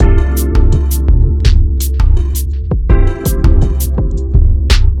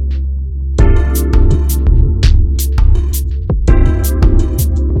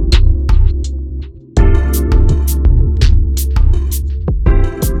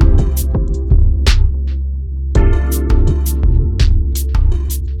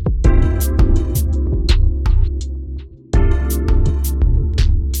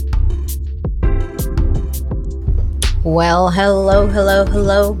Well, hello, hello,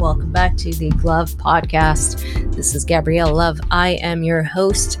 hello. Welcome back to the Glove Podcast. This is Gabrielle Love. I am your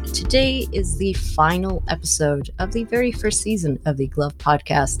host. Today is the final episode of the very first season of the Glove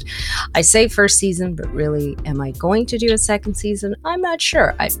Podcast. I say first season, but really, am I going to do a second season? I'm not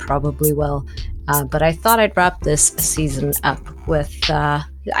sure. I probably will. But I thought I'd wrap this season up with,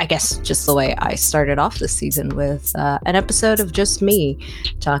 I guess, just the way I started off this season with an episode of just me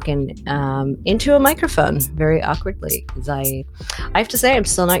talking into a microphone very awkwardly. Because I have to say, I'm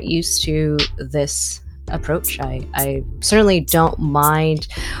still not used to this approach. I certainly don't mind.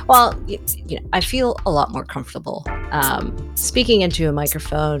 Well, I feel a lot more comfortable speaking into a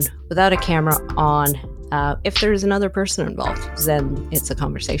microphone without a camera on. If there's another person involved, then it's a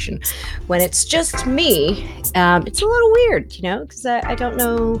conversation. When it's just me, it's a little weird, because I don't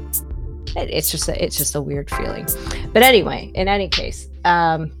know. It's just a weird feeling. But anyway, in any case,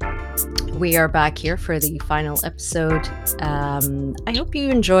 we are back here for the final episode. I hope you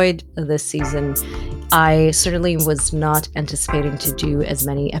enjoyed this season. I certainly was not anticipating to do as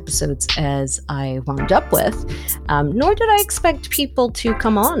many episodes as I wound up with, nor did I expect people to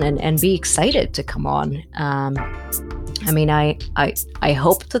come on and be excited to come on. I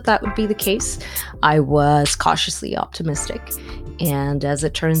hoped that would be the case. I was cautiously optimistic. And as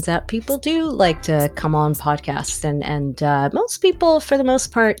it turns out, people do like to come on podcasts, and most people, for the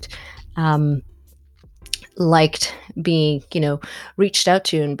most part, liked being, reached out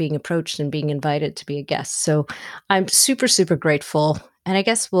to and being approached and being invited to be a guest. So I'm super, super grateful. And I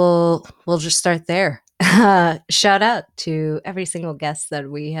guess we'll just start there. Shout out to every single guest that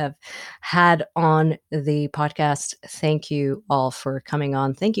we have had on the podcast. Thank you all for coming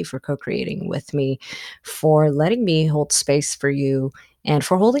on. Thank you for co-creating with me, for letting me hold space for you, and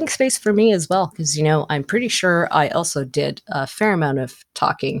for holding space for me as well. Because, I'm pretty sure I also did a fair amount of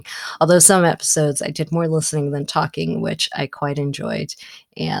talking, although some episodes I did more listening than talking, which I quite enjoyed.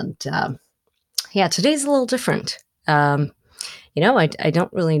 And today's a little different. I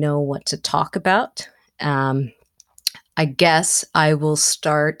don't really know what to talk about. I guess I will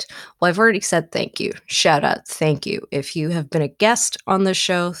start. Well, I've already said thank you. Shout out, thank you. If you have been a guest on the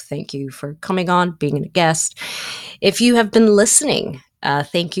show, thank you for coming on, being a guest. If you have been listening,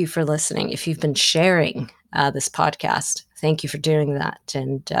 thank you for listening. If you've been sharing this podcast, thank you for doing that.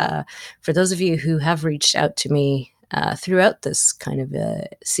 And for those of you who have reached out to me throughout this kind of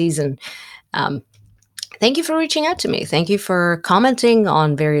season, thank you for reaching out to me. Thank you for commenting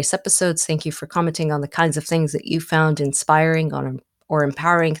on various episodes. Thank you for commenting on the kinds of things that you found inspiring or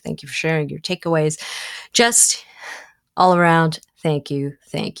empowering. Thank you for sharing your takeaways. Just all around, thank you,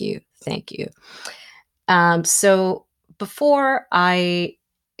 thank you, thank you. So before I,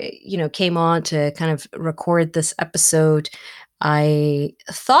 came on to kind of record this episode, I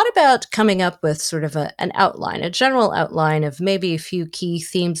thought about coming up with sort of an outline, a general outline of maybe a few key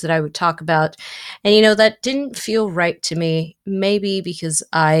themes that I would talk about. And, that didn't feel right to me, maybe because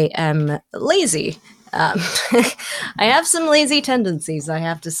I am lazy. I have some lazy tendencies, I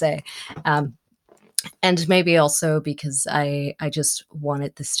have to say. And maybe also because I just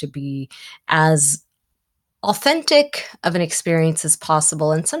wanted this to be as authentic of an experience as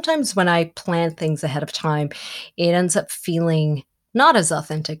possible. And sometimes when I plan things ahead of time, it ends up feeling not as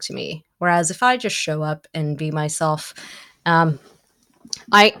authentic to me. Whereas if I just show up and be myself, I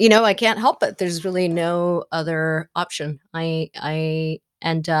can't help it. There's really no other option. I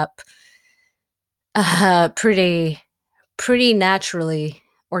end up pretty naturally,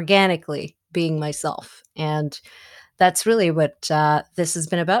 organically being myself. And that's really what this has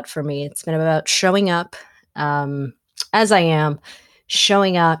been about for me. It's been about showing up as I am,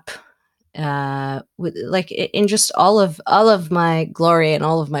 showing up with in just all of my glory and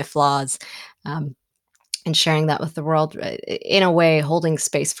all of my flaws, and sharing that with the world, in a way, holding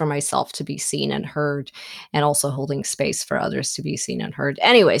space for myself to be seen and heard, and also holding space for others to be seen and heard.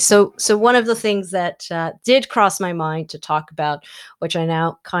 Anyway, so one of the things that did cross my mind to talk about, which I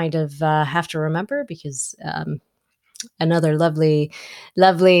now kind of have to remember because another lovely,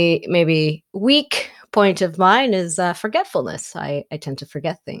 maybe weak point of mine is forgetfulness. I tend to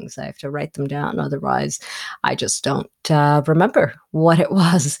forget things. I have to write them down. Otherwise, I just don't remember what it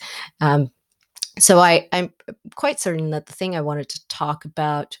was. So I'm quite certain that the thing I wanted to talk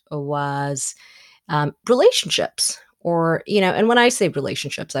about was relationships, or, and when I say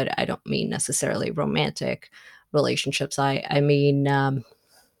relationships, I don't mean necessarily romantic relationships. I mean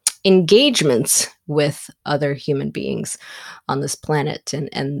engagements with other human beings on this planet.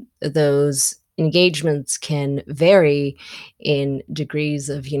 And those engagements can vary in degrees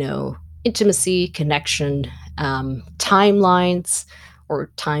of, intimacy, connection, timelines, or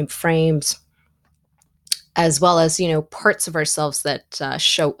time frames. as well as parts of ourselves that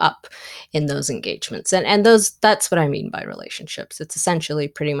show up in those engagements, and those that's what I mean by relationships. It's essentially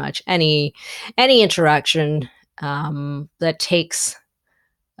pretty much any interaction that takes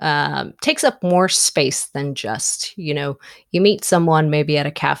up more space than just, you meet someone maybe at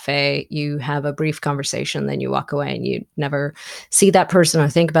a cafe, you have a brief conversation, then you walk away and you never see that person or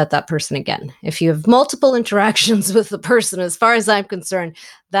think about that person again. If you have multiple interactions with the person, as far as I'm concerned,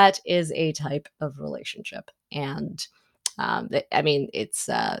 that is a type of relationship. And I mean, it's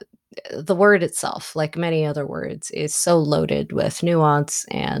the word itself, like many other words, is so loaded with nuance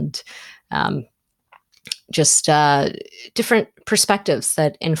and um, just different perspectives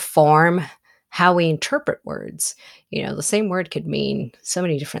that inform how we interpret words. The same word could mean so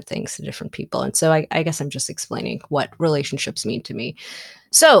many different things to different people. And so I guess I'm just explaining what relationships mean to me.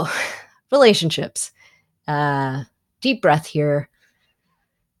 So, relationships. Uh, Deep breath here.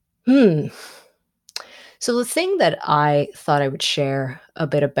 Hmm. So, the thing that I thought I would share a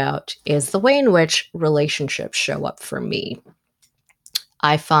bit about is the way in which relationships show up for me.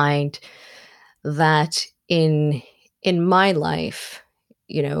 I find that in my life,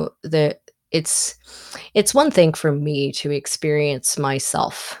 the it's it's one thing for me to experience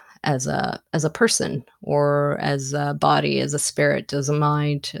myself as a person, or as a body, as a spirit, as a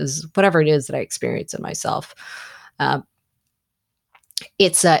mind, as whatever it is that I experience in myself. Uh,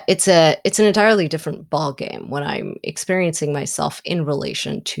 it's an entirely different ball game when I'm experiencing myself in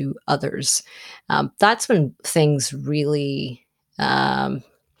relation to others. That's when things really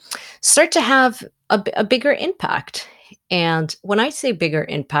start to have a bigger impact. And when I say bigger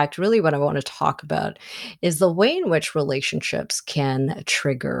impact, really what I want to talk about is the way in which relationships can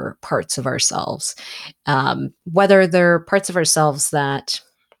trigger parts of ourselves, whether they're parts of ourselves that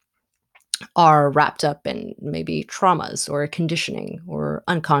are wrapped up in maybe traumas or conditioning or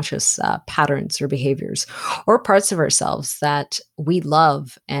unconscious patterns or behaviors, or parts of ourselves that we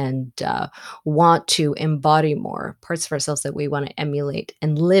love and want to embody more, parts of ourselves that we want to emulate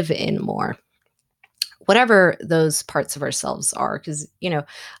and live in more, whatever those parts of ourselves are. Because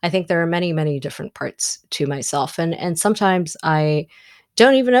I think there are many, many different parts to myself, and sometimes I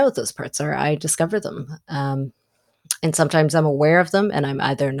don't even know what those parts are. I discover them, and sometimes I'm aware of them and I'm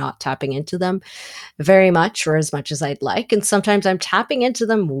either not tapping into them very much or as much as I'd like, and sometimes I'm tapping into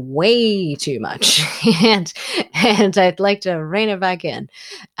them way too much, and I'd like to rein it back in.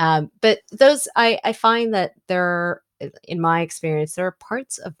 But those, I find that there are, in my experience, there are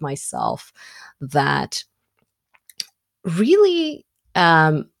parts of myself that really,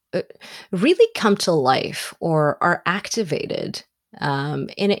 um, uh, really come to life or are activated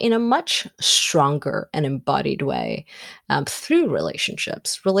in a much stronger and embodied way through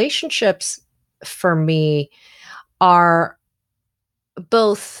relationships. Relationships for me are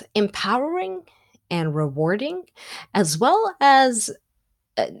both empowering and rewarding, as well as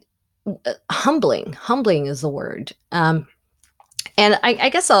uh, humbling. Humbling is the word. And I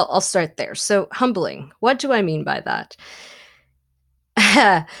guess I'll start there. So, humbling. What do I mean by that?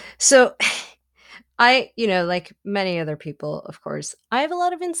 So, like many other people, of course, I have a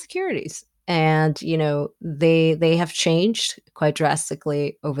lot of insecurities. And they have changed quite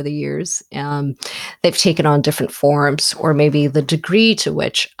drastically over the years. They've taken on different forms, or maybe the degree to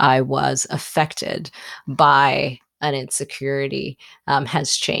which I was affected by an insecurity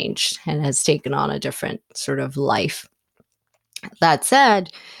has changed and has taken on a different sort of life. That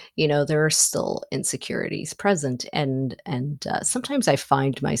said, there are still insecurities present, and sometimes I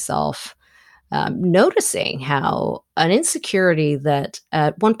find myself noticing how an insecurity that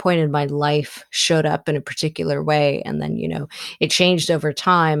at one point in my life showed up in a particular way, and then it changed over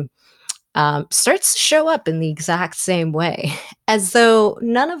time, starts to show up in the exact same way, as though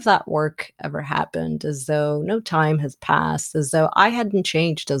none of that work ever happened, as though no time has passed, as though I hadn't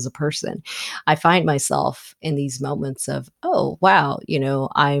changed as a person. I find myself in these moments of, oh wow,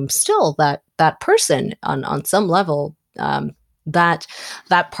 I'm still that person on some level. That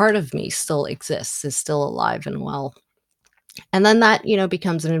part of me still exists, is still alive and well. And then that,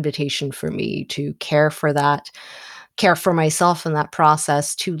 becomes an invitation for me to care for myself in that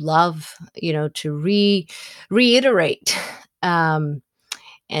process, to love, to reiterate, um,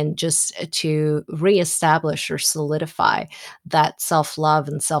 and just to reestablish or solidify that self love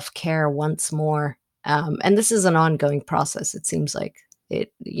and self care once more. And this is an ongoing process. It seems like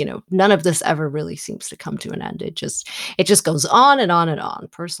none of this ever really seems to come to an end. It just goes on and on and on.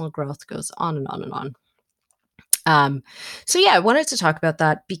 Personal growth goes on and on and on. So yeah, I wanted to talk about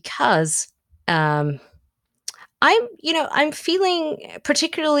that because um, I'm feeling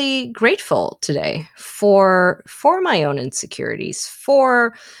particularly grateful today for my own insecurities,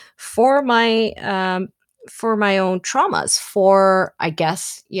 for my for my own traumas, for, I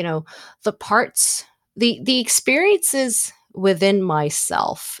guess, the parts, the experiences within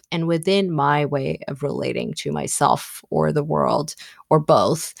myself and within my way of relating to myself or the world or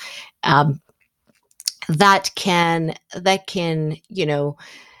both, um, that can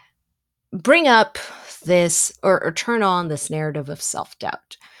bring up this, or turn on this narrative of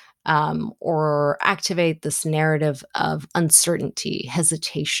self-doubt, or activate this narrative of uncertainty,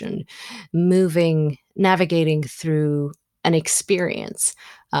 hesitation, navigating through an experience,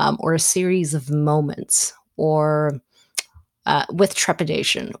 or a series of moments, or with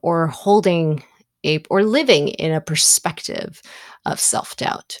trepidation, or or living in a perspective of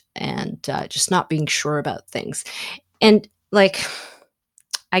self-doubt, and just not being sure about things. And, like,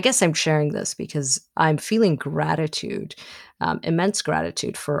 I guess I'm sharing this because I'm feeling gratitude, immense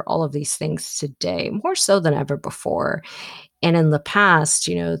gratitude for all of these things today, more so than ever before. And in the past,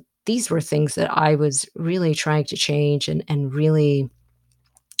 these were things that I was really trying to change, and really,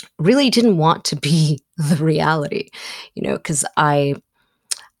 really didn't want to be the reality, because I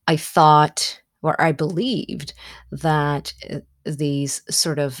thought, or I believed that these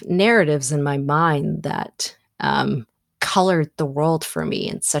sort of narratives in my mind that colored the world for me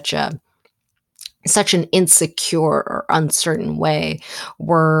in such an insecure or uncertain way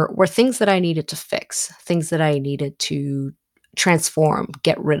were things that I needed to fix, things that I needed to transform,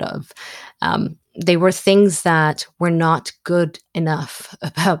 get rid of. They were things that were not good enough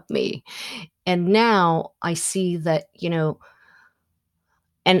about me. And now I see that,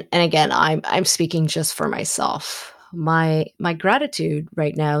 and again, I'm speaking just for myself. My gratitude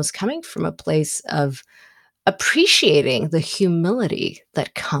right now is coming from a place of appreciating the humility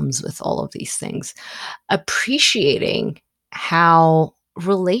that comes with all of these things, appreciating how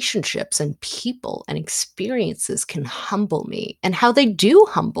relationships and people and experiences can humble me, and how they do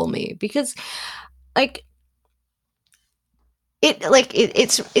humble me, because, like,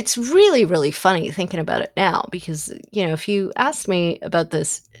 it's really, really funny thinking about it now, because if you asked me about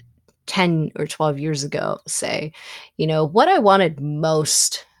this 10 or 12 years ago, say, what I wanted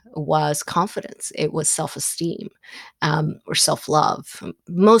most was confidence. It was self-esteem, or self-love,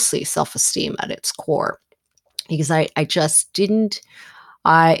 mostly self-esteem at its core, because I just didn't,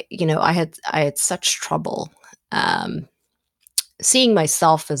 I had such trouble, um, seeing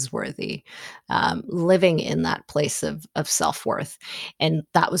myself as worthy, living in that place of self-worth. And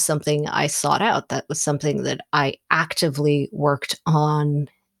that was something I sought out. That was something that I actively worked on,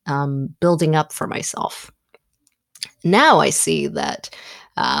 building up for myself. Now I see that,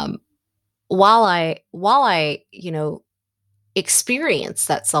 um, while I experience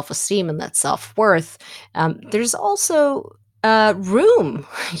that self-esteem and that self-worth, there's also room,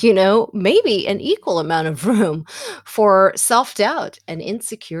 maybe an equal amount of room for self-doubt and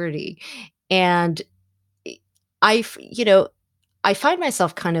insecurity. And I, f- you know, I find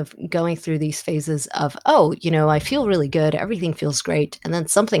myself kind of going through these phases of, oh, I feel really good, everything feels great, and then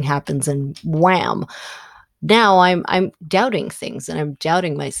something happens and wham, now I'm doubting things, and I'm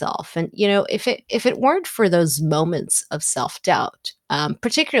doubting myself. And if it weren't for those moments of self-doubt,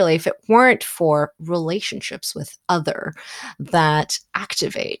 particularly if it weren't for relationships with other that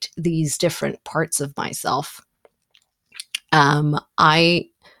activate these different parts of myself, I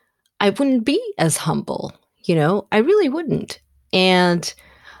wouldn't be as humble. I really wouldn't. And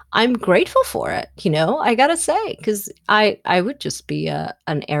I'm grateful for it, I gotta say, because I would just be a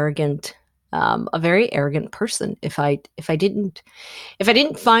very arrogant person if I didn't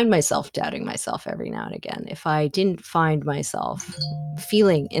find myself doubting myself every now and again, if I didn't find myself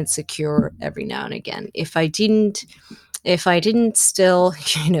feeling insecure every now and again, if I didn't still,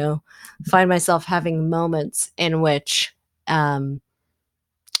 find myself having moments in which, um,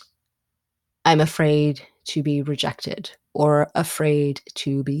 I'm afraid to be rejected, or afraid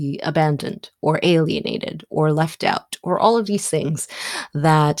to be abandoned or alienated or left out, or all of these things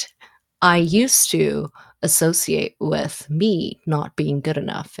that I used to associate with me not being good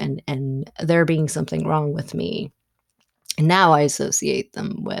enough, and there being something wrong with me. And now I associate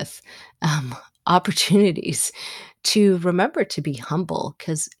them with, opportunities to remember to be humble,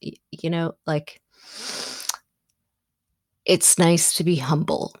 because, like, it's nice to be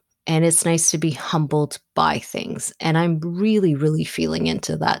humble, and it's nice to be humbled by things, and I'm really, really feeling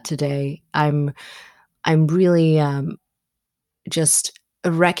into that today. I'm really, just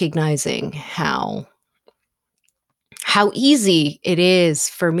recognizing how easy it is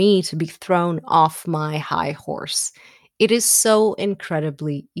for me to be thrown off my high horse. It is so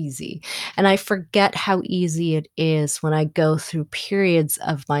incredibly easy. And I forget how easy it is when I go through periods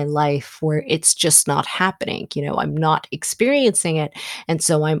of my life where it's just not happening. I'm not experiencing it. And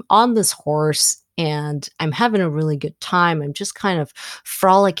so I'm on this horse and I'm having a really good time. I'm just kind of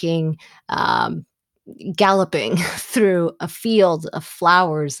frolicking, um, galloping through a field of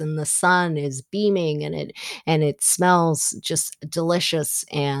flowers, and the sun is beaming, and it smells just delicious,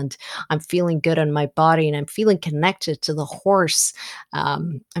 and I'm feeling good on my body, and I'm feeling connected to the horse.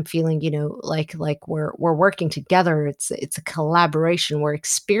 I'm feeling, like we're working together. It's a collaboration. We're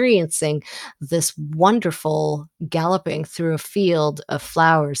experiencing this wonderful galloping through a field of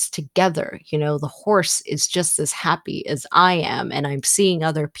flowers together. The horse is just as happy as I am, and I'm seeing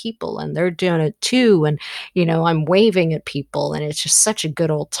other people and they're doing it too. And, I'm waving at people, and it's just such a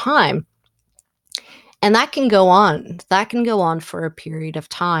good old time. And that can go on. That can go on for a period of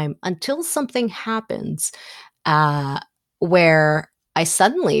time until something happens, uh, where I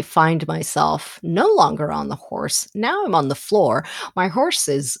suddenly find myself no longer on the horse. Now I'm on the floor. My horse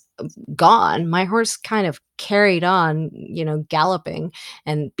is gone. My horse kind of carried on, galloping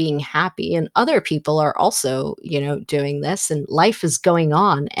and being happy. And other people are also, doing this, and life is going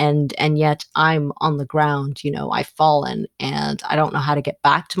on. And yet I'm on the ground. I've fallen, and I don't know how to get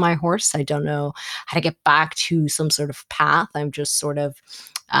back to my horse. I don't know how to get back to some sort of path. I'm just sort of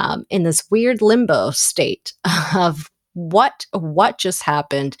in this weird limbo state of what just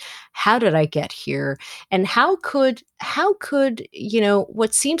happened, how did I get here, and how could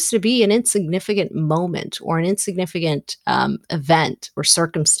what seems to be an insignificant moment, or an insignificant event or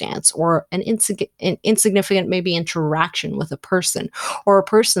circumstance, or an insignificant maybe interaction with a person, or a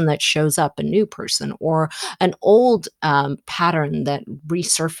person that shows up, a new person, or an old pattern that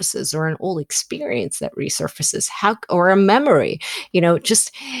resurfaces, or an old experience that resurfaces, or a memory,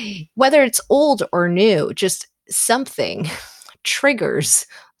 just whether it's old or new, just something triggers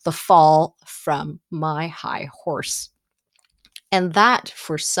the fall from my high horse. And that,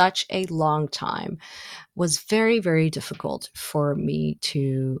 for such a long time, was very, very difficult for me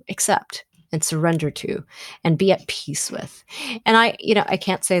to accept and surrender to and be at peace with. And I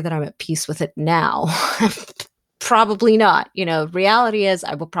can't say that I'm at peace with it now. Probably not. Reality is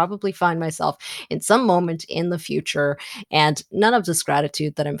I will probably find myself in some moment in the future, and none of this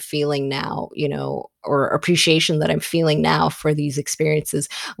gratitude that I'm feeling now, or appreciation that I'm feeling now for these experiences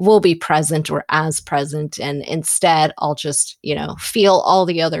will be present or as present. And instead, I'll just, feel all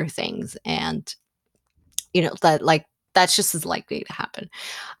the other things. And, that, like, that's just as likely to happen.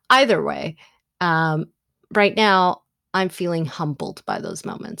 Either way, um, right now I'm feeling humbled by those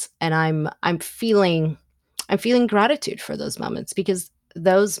moments, and I'm feeling gratitude for those moments, because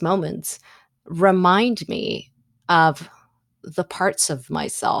those moments remind me of the parts of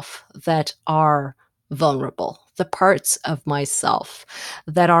myself that are vulnerable, the parts of myself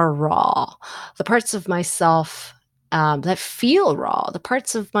that are raw, the parts of myself that feel raw, the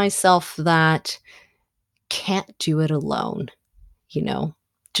parts of myself that can't do it alone, you know,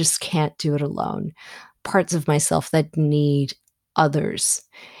 just can't do it alone. Parts of myself that need others,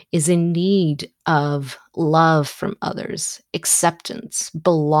 is in need of love from others, acceptance,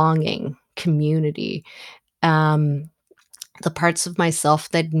 belonging, community. Um, the parts of myself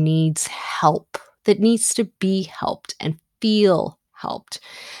that needs help, that needs to be helped and feel helped.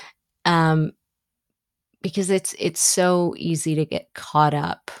 Um, because it's so easy to get caught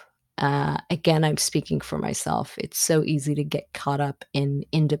up. Again, I'm speaking for myself. It's so easy to get caught up in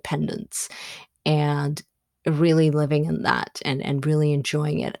independence and really living in that, and really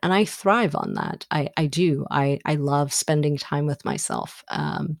enjoying it. And I thrive on that. I do. I love spending time with myself.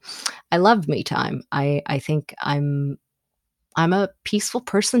 I love me time. I think I'm a peaceful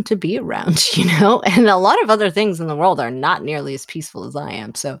person to be around, and a lot of other things in the world are not nearly as peaceful as I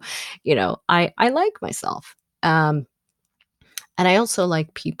am. So, I like myself. Um, and I also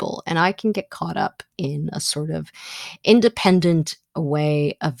like people, and I can get caught up in a sort of independent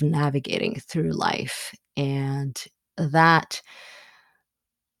way of navigating through life. And that,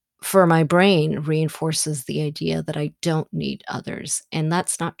 for my brain, reinforces the idea that I don't need others. And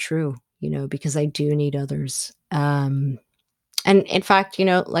that's not true, because I do need others. And in fact,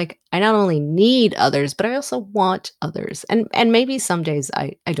 like, I not only need others, but I also want others. And maybe some days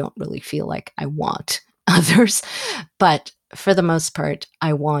I don't really feel like I want others, but for the most part,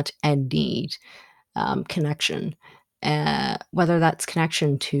 I want and need connection. Whether that's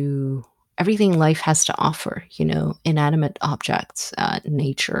connection to everything life has to offer, inanimate objects,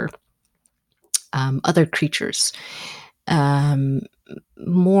 nature, other creatures. Um,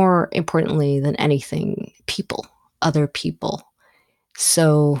 More importantly than anything, people, other people.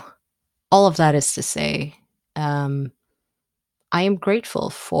 So, all of that is to say, um, I am grateful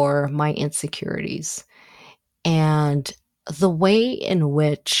for my insecurities, and the way in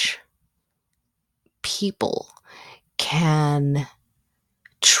which people can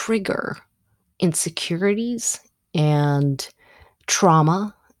trigger insecurities and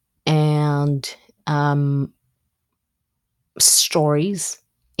trauma and stories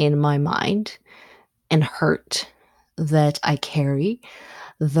in my mind and hurt that I carry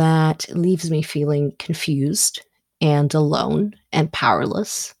that leaves me feeling confused and alone and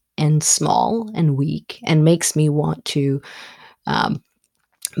powerless and small and weak and um,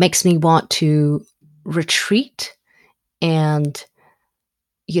 makes me want to retreat and,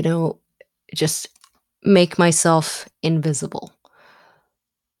 you know, just make myself invisible.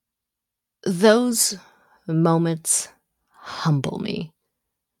 Those moments humble me.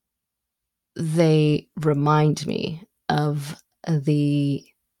 They remind me of the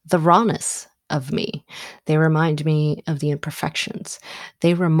the rawness of me. They remind me of the imperfections.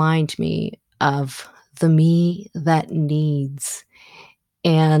 They remind me of the me that needs.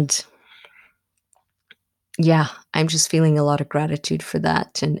 And yeah, I'm just feeling a lot of gratitude for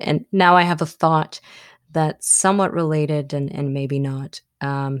that. And now I have a thought that's somewhat related and maybe not.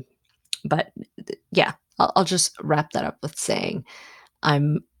 But yeah, I'll just wrap that up with saying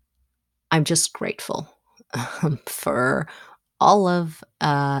I'm I'm just grateful for all of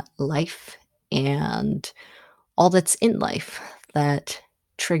life and all that's in life that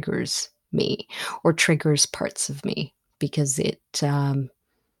triggers me or triggers parts of me because it's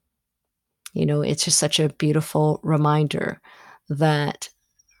just such a beautiful reminder that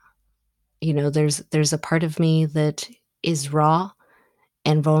there's a part of me that is raw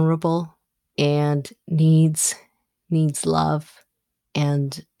and vulnerable and needs love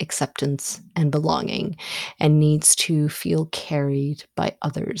and acceptance and belonging and needs to feel carried by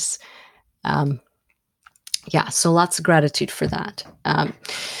others. Um, yeah, so lots of gratitude for that.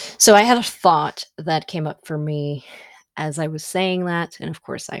 So I had a thought that came up for me as I was saying that. And of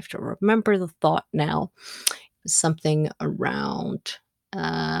course, I have to remember the thought now. Something around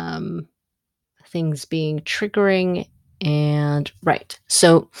um, things being triggering and right.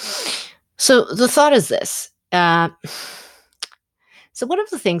 So the thought is this. So one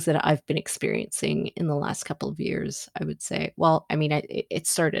of the things that I've been experiencing in the last couple of years, I would say, well, I mean, it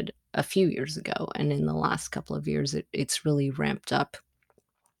started a few years ago, and in the last couple of years, it's really ramped up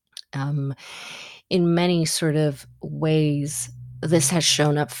um, in many sort of ways. This has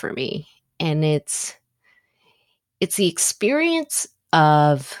shown up for me, and it's the experience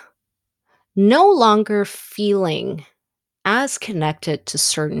of no longer feeling as connected to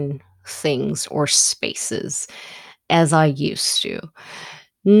certain things or spaces as I used to.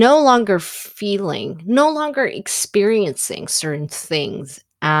 No longer experiencing certain things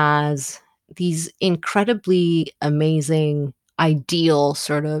as these incredibly amazing, ideal,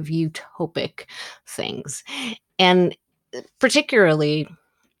 sort of utopic things. And particularly,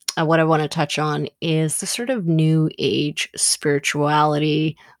 what I want to touch on is the sort of new age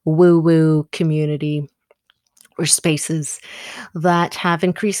spirituality, woo woo community or spaces that have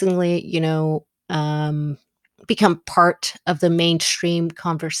increasingly, become part of the mainstream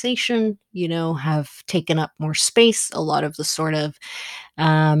conversation, have taken up more space. A lot of the sort of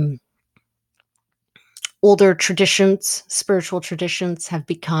um, older traditions, spiritual traditions, have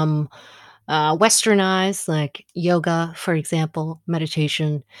become westernized, like yoga, for example,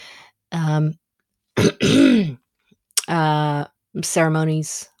 meditation, um, uh,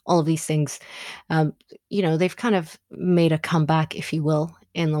 ceremonies, all of these things. Um, they've kind of made a comeback, if you will,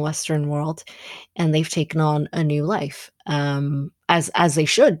 in the Western world, and they've taken on a new life, as they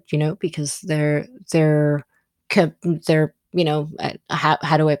should, because they're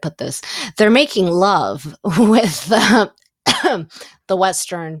how do I put this? They're making love with the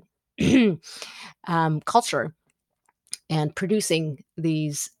Western culture and producing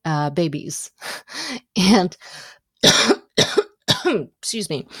these babies, and excuse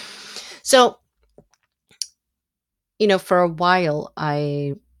me. So, for a while,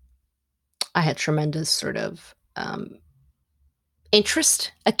 I had tremendous sort of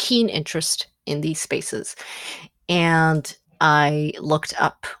interest, a keen interest in these spaces, and I looked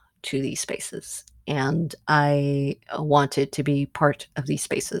up to these spaces, and I wanted to be part of these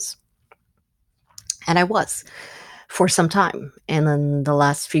spaces, and I was for some time, and then the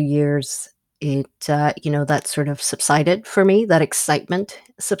last few years, that sort of subsided for me. That excitement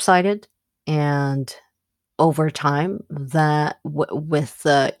subsided, and over time, that with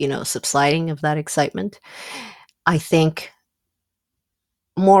the subsiding of that excitement, I think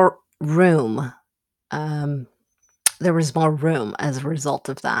more room. Um, there was more room as a result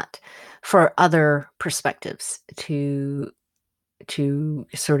of that for other perspectives to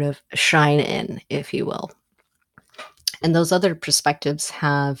sort of shine in, if you will. And those other perspectives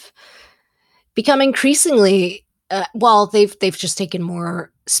have become increasingly well, they've just taken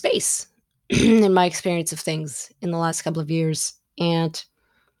more space in my experience of things in the last couple of years. And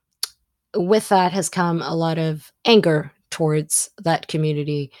with that has come a lot of anger towards that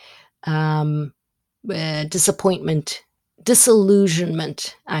community, um, disappointment,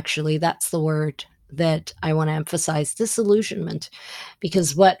 disillusionment. Actually, that's the word that I want to emphasize: disillusionment,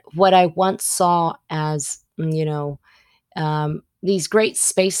 because what I once saw as these great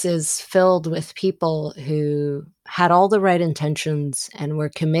spaces filled with people who had all the right intentions and were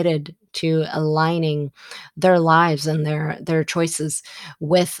committed to aligning their lives and their choices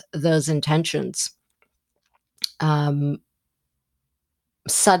with those intentions. Um,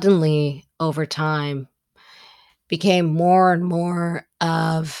 Suddenly, over time, became more and more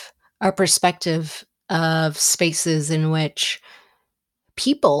of a perspective of spaces in which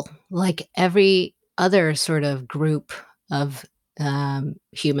people, like every other sort of group of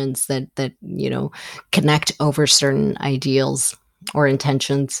humans that connect over certain ideals or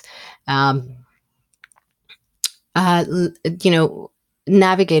intentions, um, uh, l- you know,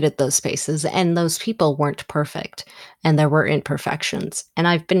 navigated those spaces, and those people weren't perfect, and there were imperfections. And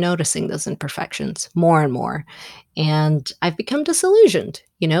I've been noticing those imperfections more and more. And I've become disillusioned,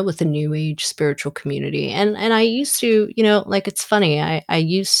 with the new age spiritual community. And I used to, like it's funny, I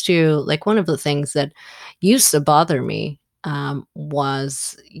used to like one of the things that used to bother me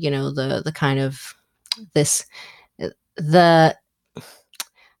was, the kind of this the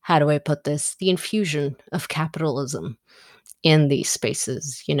how do I put this? The infusion of capitalism in these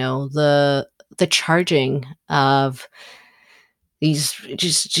spaces, the charging of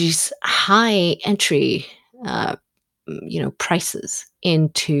these high entry uh, prices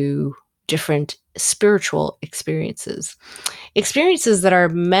into different spiritual experiences that are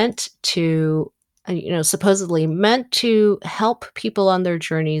meant to supposedly meant to help people on their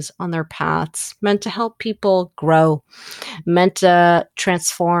journeys, on their paths, meant to help people grow, meant to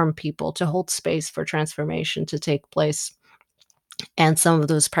transform people, to hold space for transformation to take place. And some of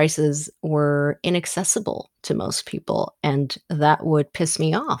those prices were inaccessible to most people, and that would piss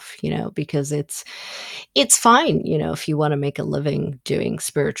me off, because it's fine, if you want to make a living doing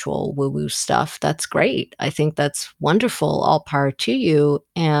spiritual woo woo stuff, that's great. I think that's wonderful. All power to you.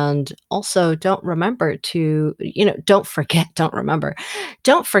 And also, don't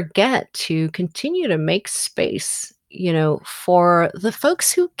forget to continue to make space, for the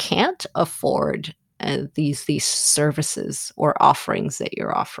folks who can't afford these services or offerings that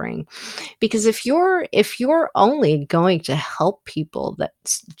you're offering. Because if you're only going to help people that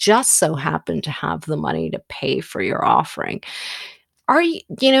just so happen to have the money to pay for your offering, are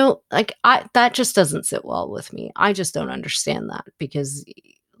like, I that just doesn't sit well with me. I just don't understand that, because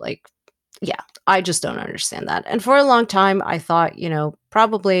like, yeah, I just don't understand that. And for a long time I thought,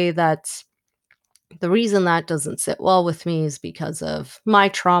 probably that's the reason that doesn't sit well with me is because of my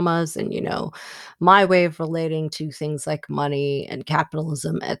traumas and, my way of relating to things like money and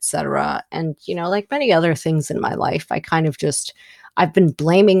capitalism, etc. And, like many other things in my life, I've been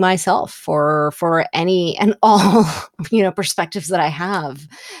blaming myself for any and all, perspectives that I have.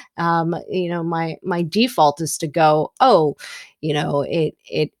 My default is to go, oh,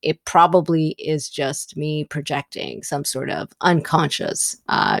 it probably is just me projecting some sort of unconscious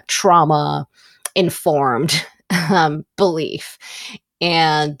trauma informed belief.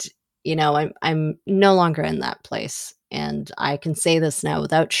 And I'm no longer in that place, and I can say this now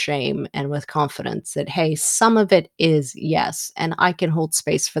without shame and with confidence that, hey, some of it is, yes, and I can hold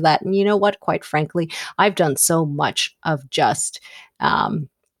space for that. And you know what, quite frankly, I've done so much of just um,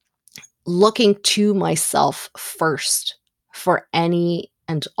 looking to myself first for any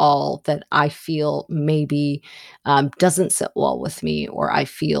and all that I feel maybe doesn't sit well with me or I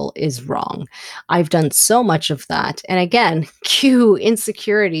feel is wrong. I've done so much of that. And again, cue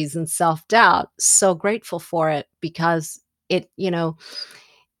insecurities and self doubt. So grateful for it, because it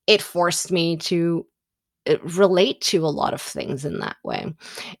forced me to relate to a lot of things in that way.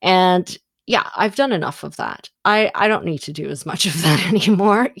 And yeah, I've done enough of that. I don't need to do as much of that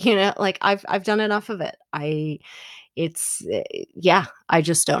anymore, like I've done enough of it. Yeah, I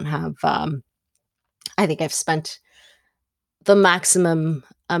just don't have I think I've spent the maximum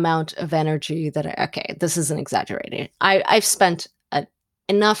amount of energy that okay, this isn't exaggerating. I've spent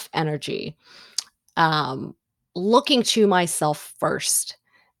enough energy um looking to myself first,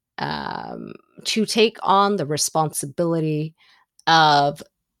 um to take on the responsibility of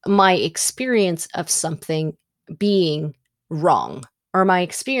my experience of something being wrong, or my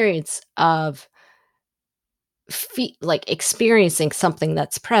experience of like experiencing something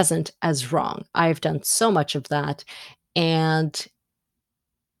that's present as wrong. I've done so much of that. And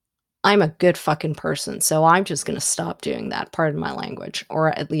I'm a good fucking person, so I'm just gonna stop doing that, pardon my language, or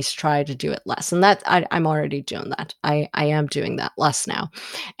at least try to do it less, and I'm already doing that. I am doing that less now,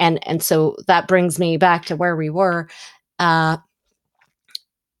 and so that brings me back to where we were. Uh,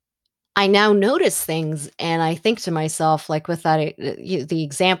 I now notice things, and I think to myself, like with that, the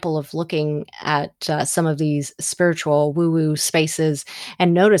example of looking at some of these spiritual woo-woo spaces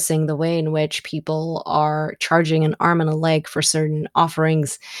and noticing the way in which people are charging an arm and a leg for certain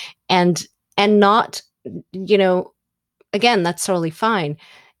offerings, and not, you know, again, that's totally fine,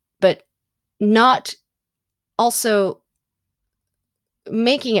 but not also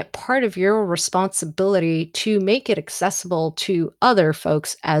making it part of your responsibility to make it accessible to other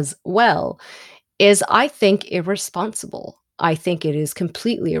folks as well is, I think, irresponsible. I think it is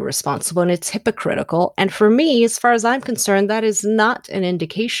completely irresponsible and it's hypocritical. And for me, as far as I'm concerned, that is not an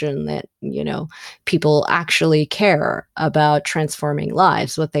indication that, people actually care about transforming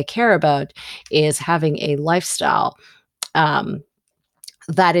lives. What they care about is having a lifestyle um,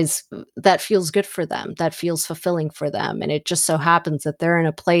 that feels good for them, that feels fulfilling for them. And it just so happens that they're in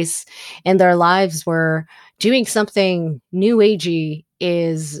a place in their lives where doing something new agey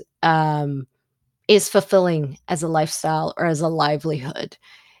is fulfilling as a lifestyle or as a livelihood.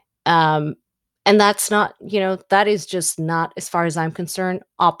 Um, and that's not, that is just not, as far as I'm concerned,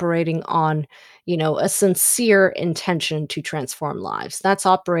 operating on, a sincere intention to transform lives. That's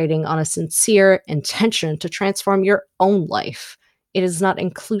operating on a sincere intention to transform your own life. It is not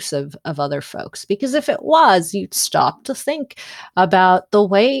inclusive of other folks, because if it was, you'd stop to think about the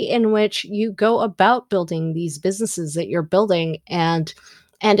way in which you go about building these businesses that you're building, and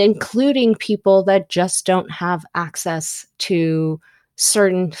including people that just don't have access to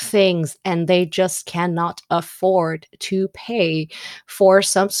certain things, and they just cannot afford to pay for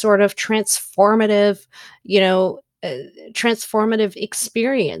some sort of transformative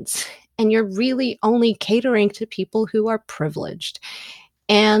experience, and you're really only catering to people who are privileged,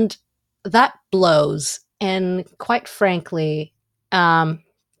 and that blows. And quite frankly, and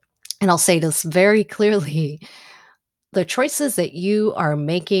I'll say this very clearly, the choices that you are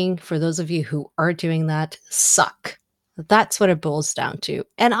making, for those of you who are doing that, suck. That's what it boils down to.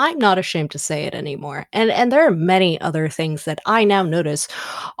 And I'm not ashamed to say it anymore. And there are many other things that I now notice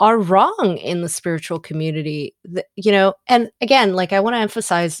are wrong in the spiritual community. And again, like, I want to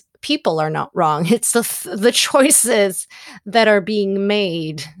emphasize, people are not wrong. It's the choices that are being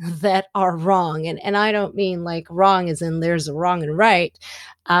made that are wrong. And I don't mean like wrong as in there's a wrong and right.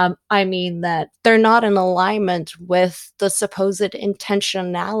 I mean that they're not in alignment with the supposed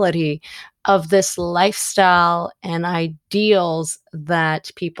intentionality of this lifestyle and ideals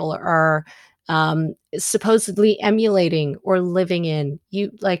that people are supposedly emulating or living in. You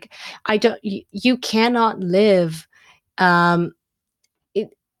cannot live um, i-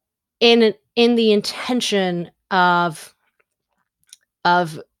 in the intention of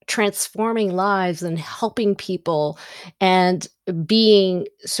transforming lives and helping people and being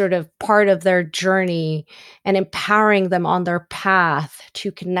sort of part of their journey and empowering them on their path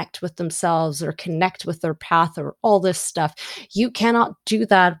to connect with themselves or connect with their path or all this stuff. You cannot do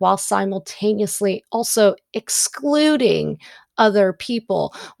that while simultaneously also excluding other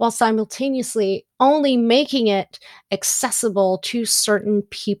people, while simultaneously only making it accessible to certain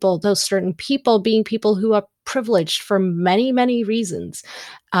people, those certain people being people who are privileged for many, many reasons.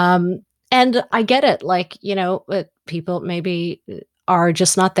 Um, and I get it, like, people maybe are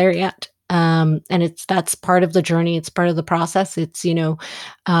just not there yet. And that's part of the journey, it's part of the process. It's,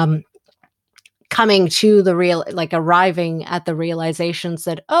 um, coming to the real, like, arriving at the realizations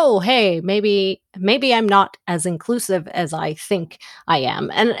that, oh, hey, maybe I'm not as inclusive as I think I am.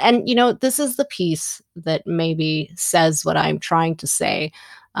 And this is the piece that maybe says what I'm trying to say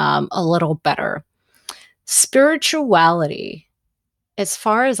a little better. Spirituality, as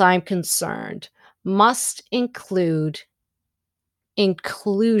far as I'm concerned, must include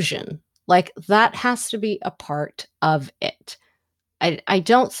inclusion. Like, that has to be a part of it. I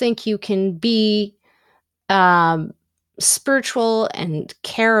don't think you can be um, spiritual and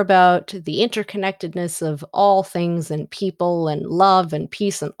care about the interconnectedness of all things and people and love and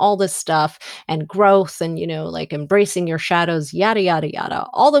peace and all this stuff and growth and, like, embracing your shadows, yada, yada, yada,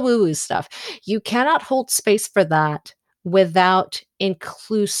 all the woo woo stuff. You cannot hold space for that without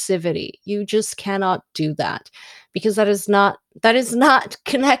inclusivity. You just cannot do that, because that is not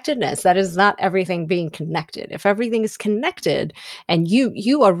connectedness. That is not everything being connected. If everything is connected and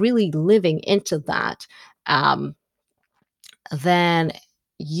you are really living into that, um, then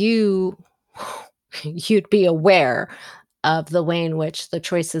you you'd be aware of the way in which the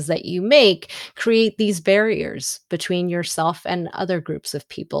choices that you make create these barriers between yourself and other groups of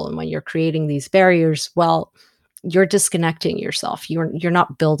people. And when you're creating these barriers, well, you're disconnecting yourself. You're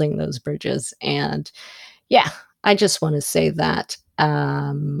not building those bridges. And yeah, I just want to say that.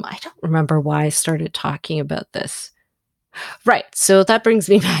 I don't remember why I started talking about this. Right. So that brings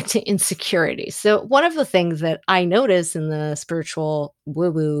me back to insecurity. So one of the things that I notice in the spiritual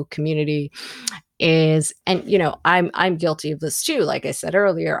woo-woo community is, and I'm guilty of this too. Like I said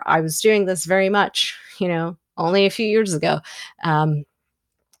earlier, I was doing this very much, only a few years ago. Um,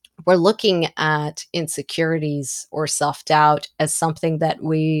 we're looking at insecurities or self-doubt as something that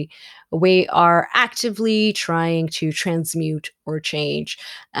we are actively trying to transmute or change,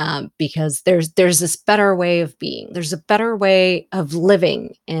 because there's this better way of being, there's a better way of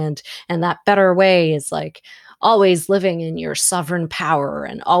living, and that better way is like always living in your sovereign power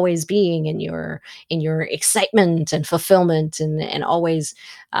and always being in your excitement and fulfillment, and always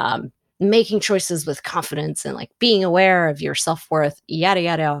making choices with confidence and like being aware of your self-worth, yada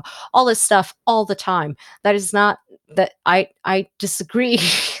yada, all this stuff all the time. That is not, that I disagree.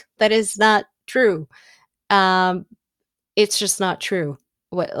 That is not true. Um, it's just not true.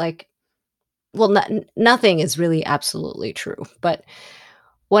 What, like, well, nothing is really absolutely true. But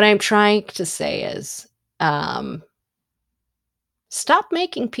what I'm trying to say is, um, stop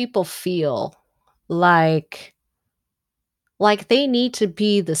making people feel like they need to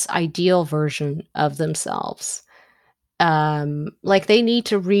be this ideal version of themselves, like they need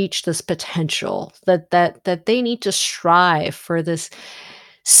to reach this potential, that they need to strive for this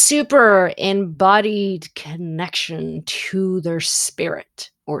super embodied connection to their spirit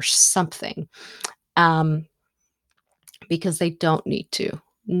or something, um because they don't need to.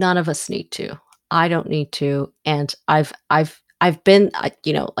 None of us need to. I don't need to, and I've been,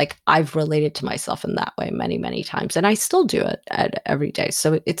 like, I've related to myself in that way many, many times, and I still do it every day.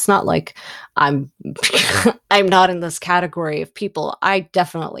 So it's not like I'm I'm not in this category of people. I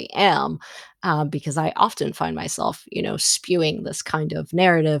definitely am, because I often find myself, spewing this kind of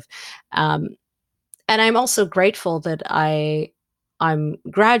narrative, um, and I'm also grateful that I'm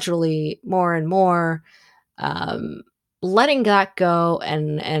gradually more and more, um, letting that go,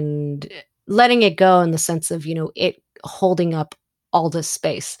 and letting it go in the sense of, it holding up all this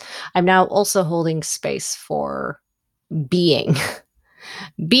space. I'm now also holding space for being,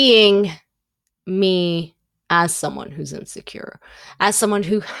 being me, as someone who's insecure, as someone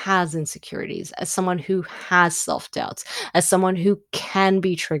who has insecurities, as someone who has self doubts, as someone who can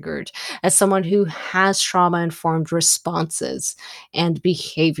be triggered, as someone who has trauma informed responses and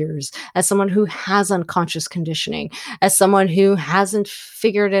behaviors, as someone who has unconscious conditioning, as someone who hasn't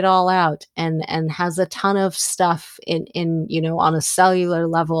figured it all out, and has a ton of stuff in on a cellular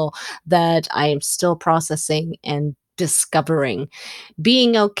level that I am still processing and discovering,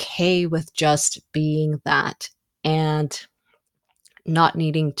 being okay with just being that, and not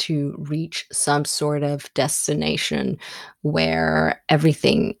needing to reach some sort of destination where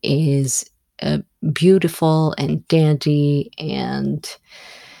everything is uh, beautiful and dandy. And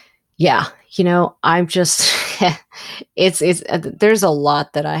yeah, I'm just there's a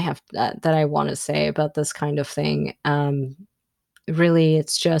lot that I have, that I want to say about this kind of thing. Really,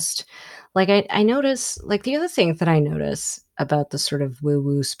 it's just like, I notice, like, the other thing that I notice about the sort of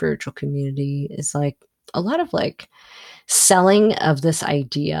woo-woo spiritual community is like a lot of like selling of this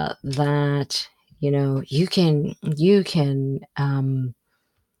idea that, you can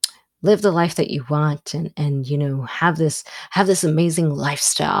live the life that you want, and have this amazing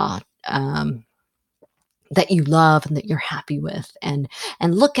lifestyle, that you love and that you're happy with, and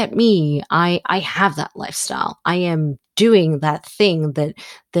look at me, I have that lifestyle, I am doing that thing that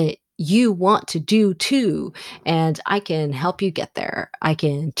you want to do too, and I can help you get there, I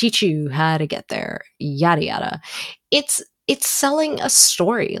can teach you how to get there, yada yada. It's selling a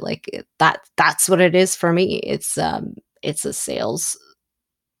story, like, that's what it is for me. It's a sales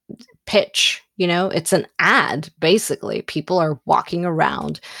pitch, it's an ad. Basically, people are walking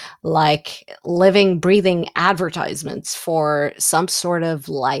around like living, breathing advertisements for some sort of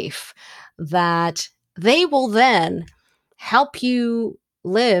life that they will then help you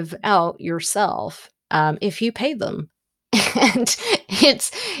live out yourself, if you pay them. And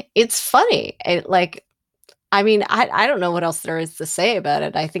it's funny. Like, I mean, I don't know what else there is to say about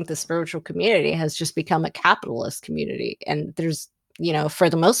it. I think the spiritual community has just become a capitalist community, and for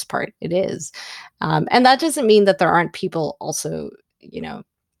the most part, it is. And that doesn't mean that there aren't people also,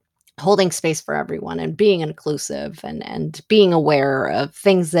 holding space for everyone and being inclusive, and being aware of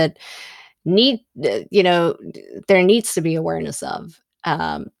things that need, there needs to be awareness of.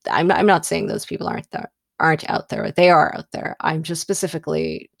 I'm not saying those people aren't there. aren't out there. They are out there. I'm just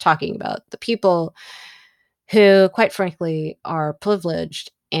specifically talking about the people who, quite frankly, are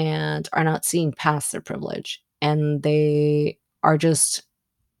privileged and are not seeing past their privilege. And they are just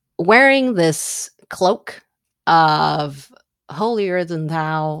wearing this cloak of holier than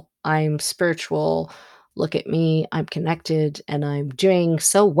thou. I'm spiritual. Look at me. I'm connected and I'm doing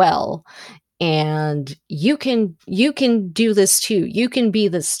so well. And you can do this too. You can be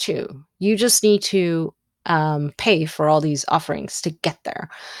this too. You just need to pay for all these offerings to get there.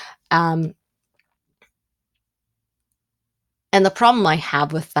 Um, and the problem I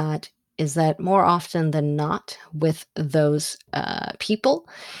have with that is that more often than not, with those people,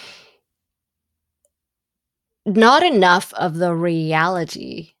 not enough of the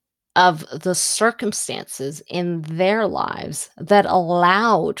reality of the circumstances in their lives that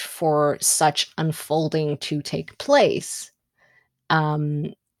allowed for such unfolding to take place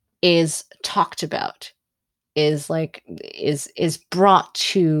um, is talked about, is brought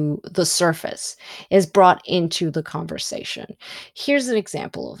to the surface, is brought into the conversation. Here's an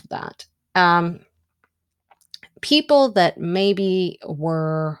example of that. People that maybe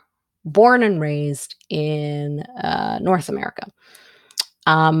were born and raised in North America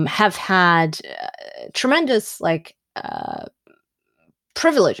have had tremendous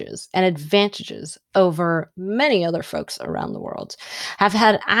privileges and advantages over many other folks around the world, have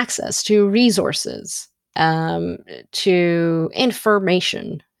had access to resources, to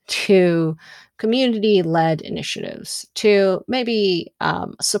information, to community led initiatives, to maybe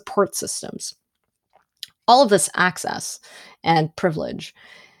support systems. All of this access and privilege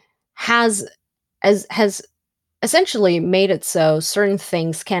has has essentially made it so certain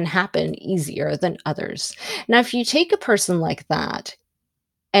things can happen easier than others. Now, if you take a person like that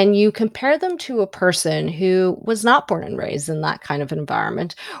and you compare them to a person who was not born and raised in that kind of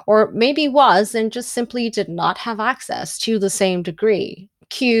environment, or maybe was and just simply did not have access to the same degree.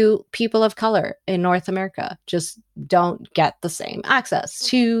 Cue people of color in North America just don't get the same access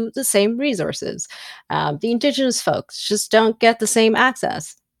to the same resources. The indigenous folks just don't get the same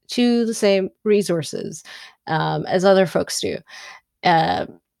access to the same resources as other folks do. Uh,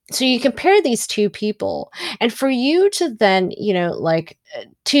 so you compare these two people, and for you to then,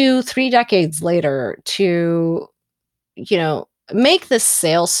 2, 3 decades later to, make this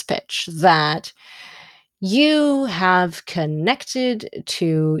sales pitch that you have connected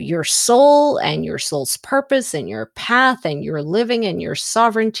to your soul and your soul's purpose and your path and your living and your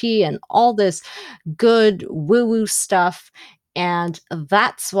sovereignty and all this good woo woo stuff. And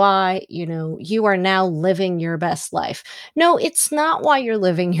that's why, you are now living your best life. No, it's not why you're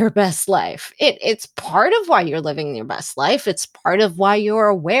living your best life. It's part of why you're living your best life. It's part of why you're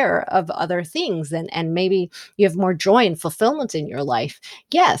aware of other things and maybe you have more joy and fulfillment in your life.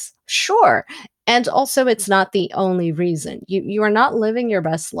 Yes, sure. And also, it's not the only reason. You are not living your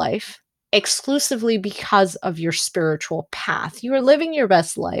best life exclusively because of your spiritual path. You are living your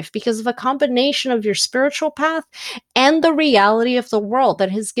best life because of a combination of your spiritual path and the reality of the world that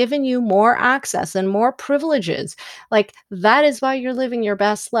has given you more access and more privileges. Like that is why you're living your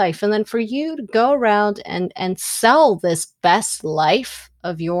best life. And then for you to go around and sell this best life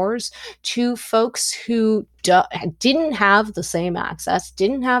of yours to folks who didn't have the same access,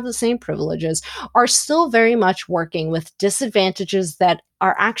 didn't have the same privileges, are still very much working with disadvantages that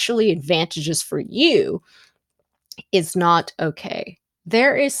are actually advantages for you, is not okay.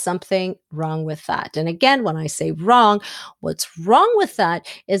 There is something wrong with that. And again, when I say wrong, what's wrong with that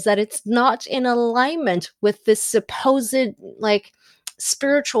is that it's not in alignment with this supposed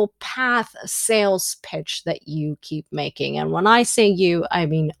spiritual path sales pitch that you keep making. And when I say you, I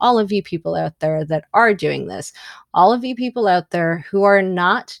mean all of you people out there that are doing this, all of you people out there who are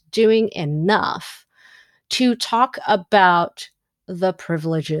not doing enough to talk about the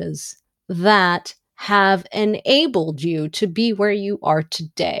privileges that have enabled you to be where you are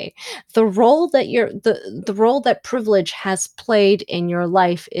today. The role that the role that privilege has played in your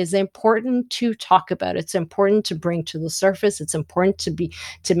life is important to talk about. It's important to bring to the surface. It's important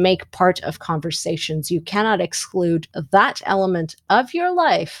to make part of conversations. You cannot exclude that element of your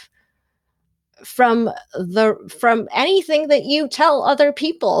life from anything that you tell other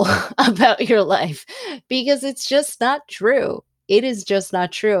people about your life, because it's just not true. It is just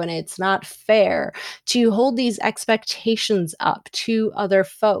not true, and it's not fair to hold these expectations up to other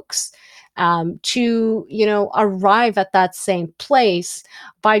folks, to arrive at that same place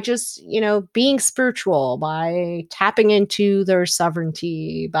by just being spiritual, by tapping into their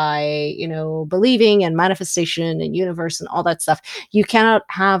sovereignty, by believing in manifestation and universe and all that stuff. You cannot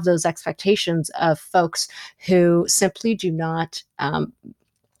have those expectations of folks who simply do not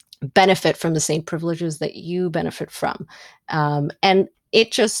benefit from the same privileges that you benefit from. And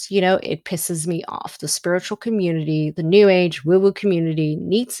it just, it pisses me off. The spiritual community, the new age woo woo community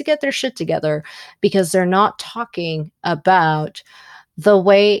needs to get their shit together because they're not talking about the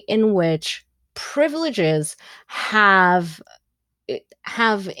way in which privileges have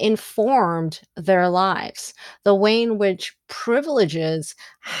have informed their lives, the way in which privileges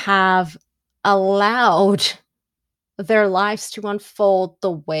have allowed their lives to unfold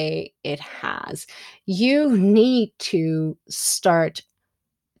the way it has. You need to start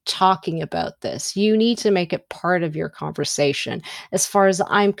talking about this. You need to make it part of your conversation. As far as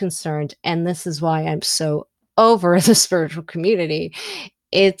I'm concerned, and this is why I'm so over the spiritual community,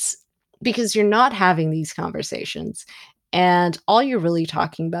 it's because you're not having these conversations. And all you're really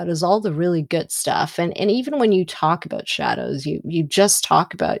talking about is all the really good stuff. And even when you talk about shadows, you just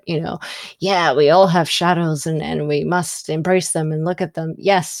talk about, yeah, we all have shadows and we must embrace them and look at them.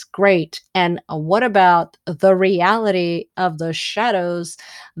 Yes, great. And what about the reality of the shadows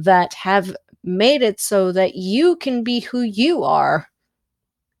that have made it so that you can be who you are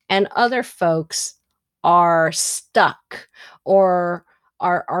and other folks are stuck or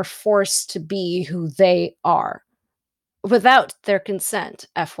are forced to be who they are without their consent?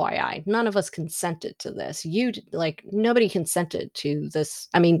 FYI, none of us consented to this. Like, nobody consented to this.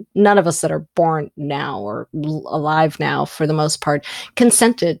 I mean, none of us that are born now or alive now, for the most part,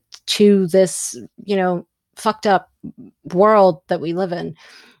 consented to this, fucked up world that we live in.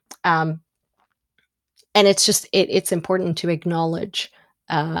 Um, and it's just it's important to acknowledge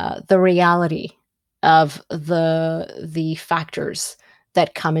the reality of the factors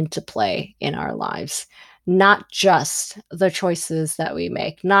that come into play in our lives, not just the choices that we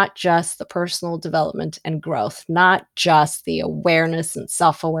make, not just the personal development and growth, not just the awareness and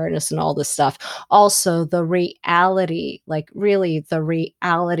self-awareness and all this stuff, also the reality, like really the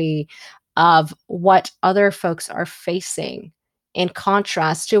reality of what other folks are facing in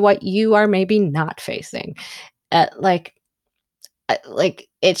contrast to what you are maybe not facing. Like,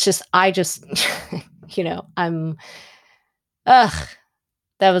 it's just, I just, I'm, ugh,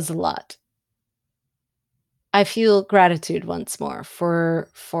 that was a lot. I feel gratitude once more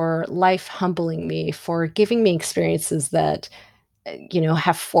for life humbling me, for giving me experiences that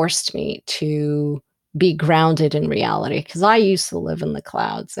have forced me to be grounded in reality, because I used to live in the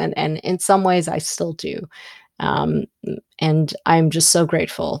clouds, and in some ways I still do. Um, and I'm just so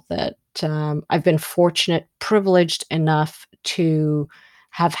grateful that I've been fortunate, privileged enough to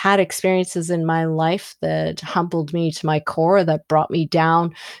have had experiences in my life that humbled me to my core, that brought me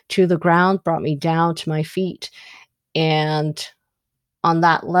down to the ground, brought me down to my feet. And on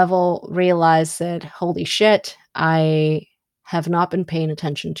that level, realize that, holy shit, I have not been paying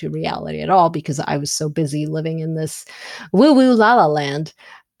attention to reality at all because I was so busy living in this woo woo la la land.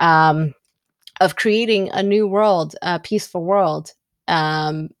 Um, of creating a new world, a peaceful world,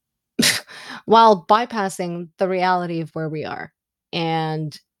 um, while bypassing the reality of where we are.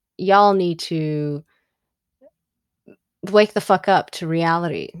 And y'all need to wake the fuck up to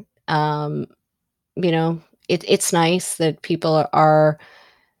reality. You know, it's nice that people are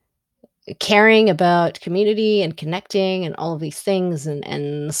caring about community and connecting and all of these things, and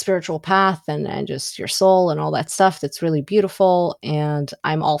the spiritual path and just your soul and all that stuff. That's really beautiful. And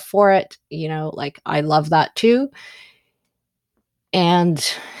I'm all for it. Like, I love that too. And,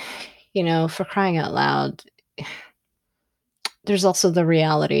 for crying out loud, there's also the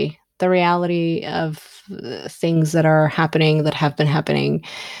reality of things that are happening, that have been happening.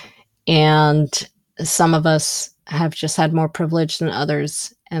 And some of us have just had more privilege than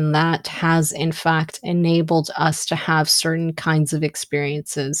others. And that has, in fact, enabled us to have certain kinds of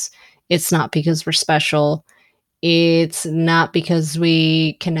experiences. It's not because we're special. It's not because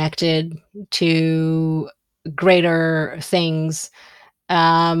we connected to greater things.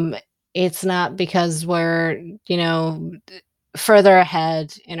 Um, it's not because we're, further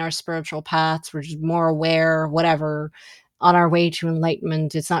ahead in our spiritual paths, we're just more aware, whatever, on our way to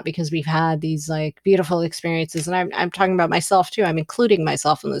enlightenment. It's not because we've had these like beautiful experiences. And I'm talking about myself too. I'm including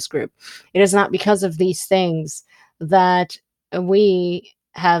myself in this group. It is not because of these things that we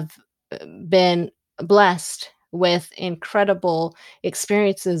have been blessed with incredible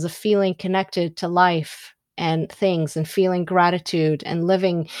experiences of feeling connected to life and things and feeling gratitude and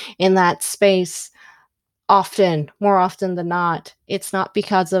living in that space more often than not. It's not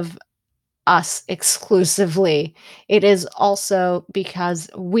because of us exclusively. It is also because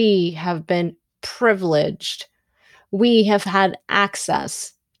we have been privileged. We have had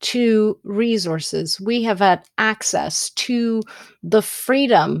access to resources. We have had access to the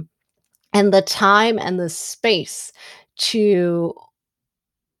freedom and the time and the space to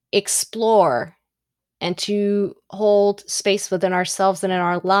explore and to hold space within ourselves and in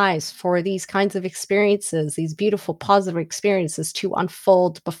our lives for these kinds of experiences, these beautiful, positive experiences to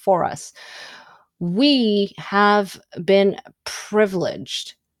unfold before us. We have been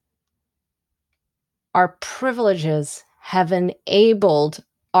privileged. Our privileges have enabled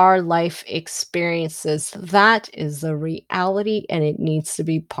our life experiences. That is the reality, and it needs to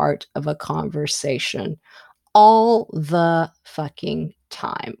be part of a conversation all the fucking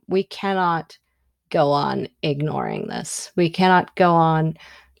time. We cannot go on ignoring this. We cannot go on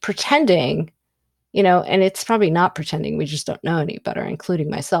pretending, and it's probably not pretending. We just don't know any better, including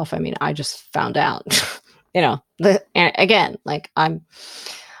myself. I mean, I just found out, and again, like I'm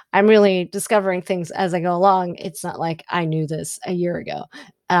really discovering things as I go along. It's not like I knew this a year ago.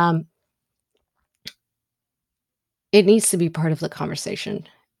 Um, it needs to be part of the conversation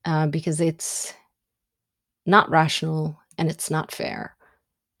because it's not rational and it's not fair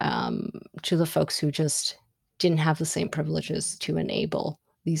to the folks who just didn't have the same privileges to enable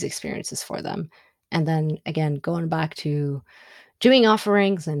these experiences for them. And then again, going back to doing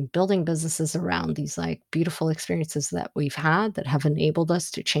offerings and building businesses around these like beautiful experiences that we've had that have enabled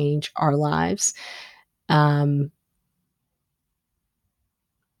us to change our lives. Um,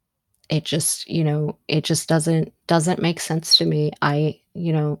 it just doesn't make sense to me.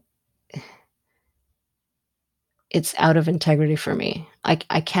 It's out of integrity for me. I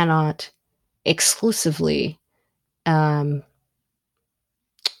cannot exclusively um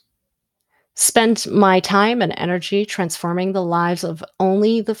spend my time and energy transforming the lives of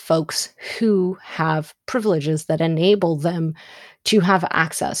only the folks who have privileges that enable them to have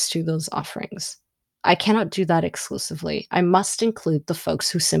access to those offerings. I cannot do that exclusively. I must include the folks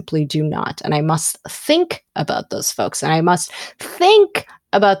who simply do not. And I must think about those folks. And I must think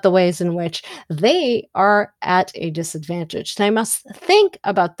about the ways in which they are at a disadvantage. And I must think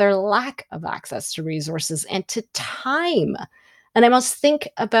about their lack of access to resources and to time. And I must think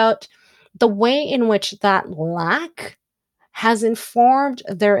about the way in which that lack has informed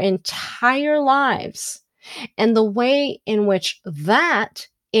their entire lives and the way in which that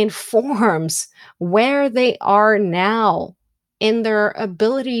informs where they are now in their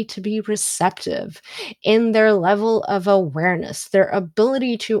ability to be receptive, in their level of awareness, their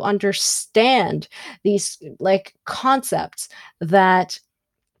ability to understand these like concepts that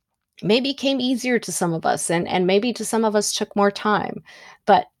maybe came easier to some of us and maybe to some of us took more time.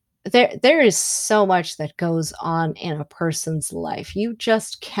 But there is so much that goes on in a person's life. You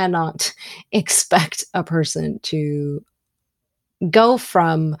just cannot expect a person to go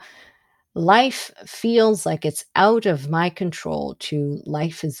from life feels like it's out of my control to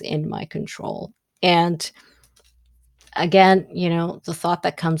life is in my control. And again, the thought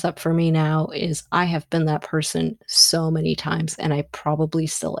that comes up for me now is I have been that person so many times and I probably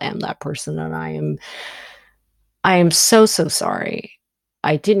still am that person, and I am so so sorry.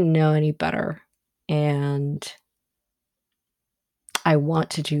 I didn't know any better, and I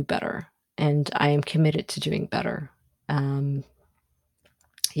want to do better, and I am committed to doing better. Um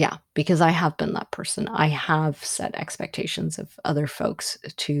Yeah, because I have been that person. I have set expectations of other folks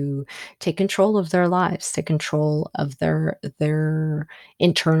to take control of their lives, take control of their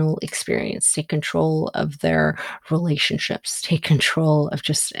internal experience, take control of their relationships, take control of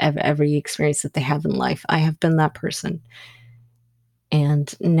just every experience that they have in life. I have been that person.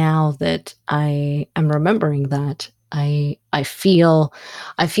 And now that I am remembering that, I feel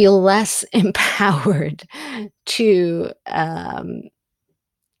less empowered to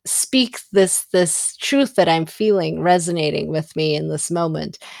speak this truth that I'm feeling resonating with me in this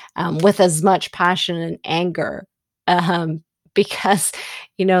moment, with as much passion and anger, um, because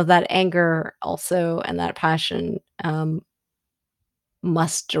that anger also and that passion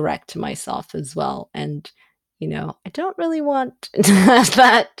must direct myself as well. And I don't really want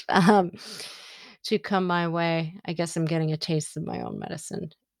that to come my way. I guess I'm getting a taste of my own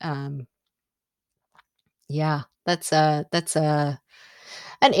medicine. Um, yeah, that's a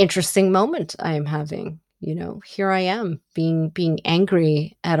an interesting moment I am having. Here I am being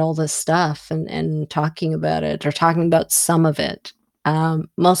angry at all this stuff and talking about it or talking about some of it.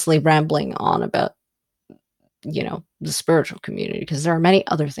 Mostly rambling on about, the spiritual community because there are many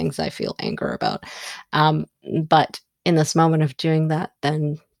other things I feel anger about. Um, but in this moment of doing that,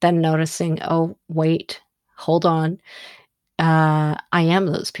 then noticing, oh wait, hold on. I am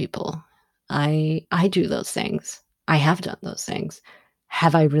those people. I do those things. I have done those things.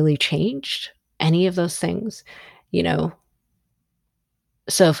 Have I really changed any of those things? You know,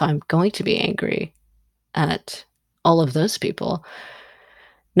 so if I'm going to be angry at all of those people,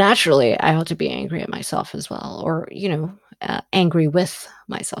 naturally I ought to be angry at myself as well. Or, angry with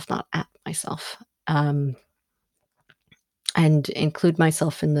myself, not at myself, um, and include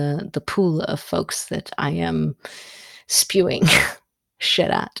myself in the pool of folks that I am spewing shit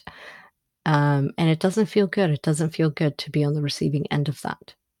at. And it doesn't feel good. It doesn't feel good to be on the receiving end of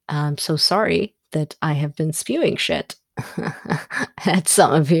that. I'm so sorry that I have been spewing shit at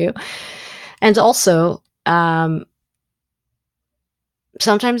some of you. And also,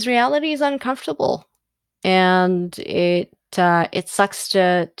 sometimes reality is uncomfortable, and it sucks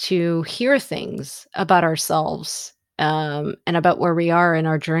to hear things about ourselves, and about where we are in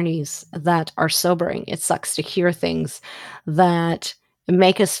our journeys that are sobering. It sucks to hear things that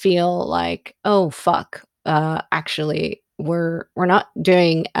make us feel like, oh fuck, actually we're not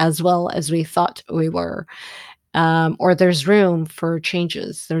doing as well as we thought we were, or there's room for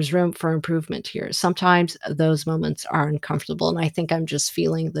changes, there's room for improvement here. Sometimes those moments are uncomfortable, and I think I'm just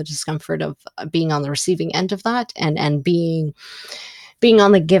feeling the discomfort of being on the receiving end of that, and being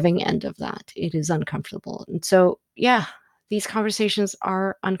on the giving end of that. It is uncomfortable. And so, yeah, these conversations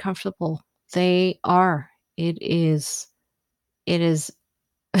are uncomfortable. They are. It is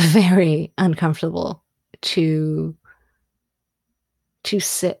very uncomfortable to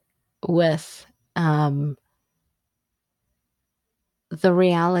sit with, um the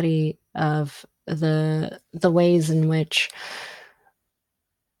reality of the ways in which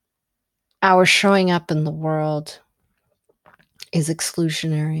our showing up in the world is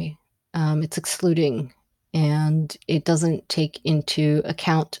exclusionary. It's excluding, and it doesn't take into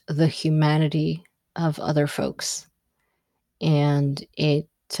account the humanity of other folks. And it,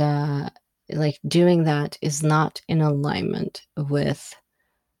 like, doing that is not in alignment with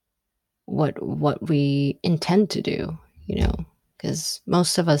what we intend to do, because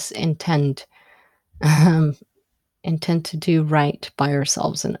most of us um, intend to do right by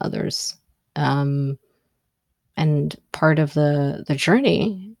ourselves and others. Um, and part of the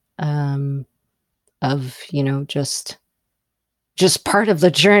journey, of, just part of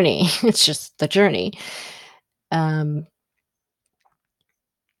the journey, it's just the journey, um,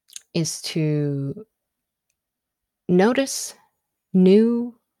 is to notice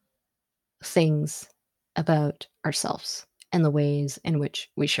new things about ourselves, and the ways in which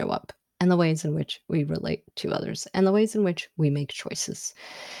we show up, and the ways in which we relate to others, and the ways in which we make choices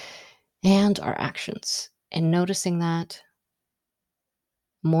and our actions. And noticing that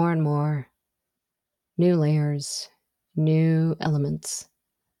more and more, new layers, new elements,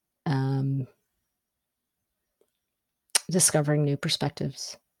 um, discovering new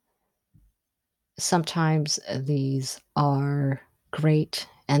perspectives. Sometimes these are great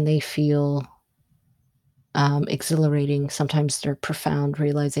and they feel, exhilarating. Sometimes they're profound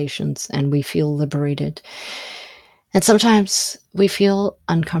realizations and we feel liberated. And sometimes we feel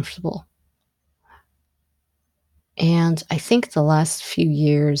uncomfortable. And I think the last few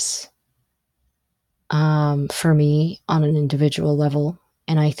years, for me, on an individual level,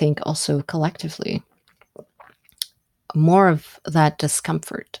 and I think also collectively, more of that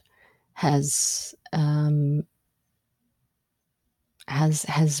discomfort has,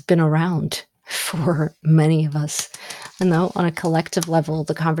 has been around for many of us. And though on a collective level,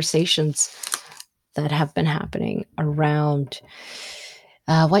 the conversations that have been happening around,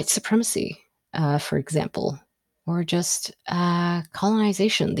 white supremacy, for example, or just,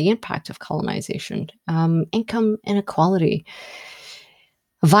 colonization, the impact of colonization, income inequality,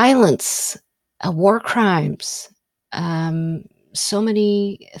 violence, war crimes, um, so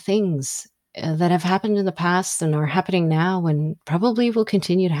many things, that have happened in the past and are happening now and probably will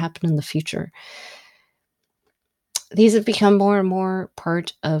continue to happen in the future. These have become more and more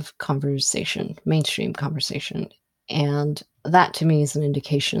part of conversation, mainstream conversation. And that to me is an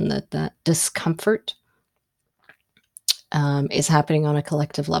indication that that discomfort, is happening on a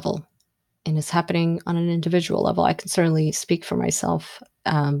collective level and is happening on an individual level. I can certainly speak for myself.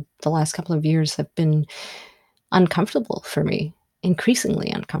 The last couple of years have been uncomfortable for me, increasingly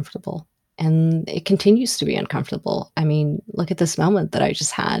uncomfortable. And it continues to be uncomfortable. I mean, look at this moment that I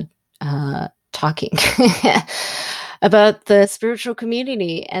just had, talking about the spiritual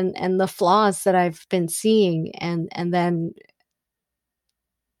community and the flaws that I've been seeing, and then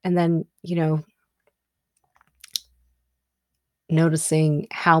noticing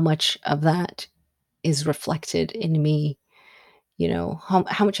how much of that is reflected in me, how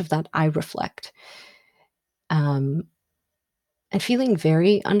much of that I reflect, um, and feeling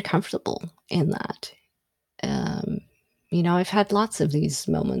very uncomfortable in that. Um, I've had lots of these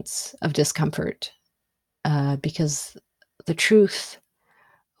moments of discomfort, because the truth,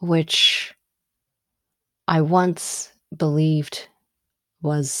 which I once believed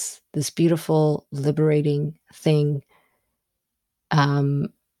was this beautiful, liberating thing, Um,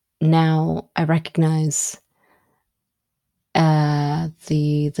 Now I recognize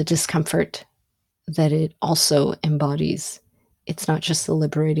the discomfort that it also embodies. It's not just a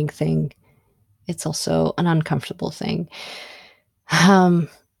liberating thing; it's also an uncomfortable thing. Um,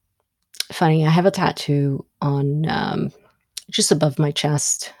 Funny, I have a tattoo on just above my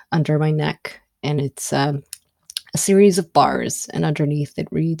chest, under my neck, and it's a series of bars, and underneath it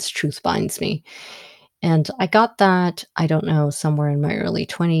reads "Truth binds me." And I got that, I don't know, somewhere in my early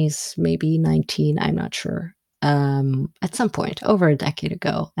 20s, maybe 19, I'm not sure, at some point over a decade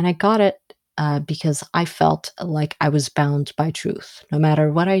ago. And I got it because I felt like I was bound by truth. No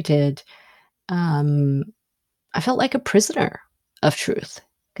matter what I did, um, I felt like a prisoner of truth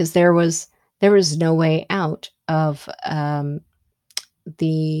because there was no way out of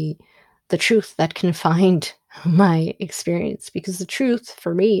the the truth that confined my experience, because the truth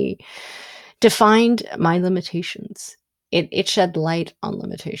for me defined my limitations. It shed light on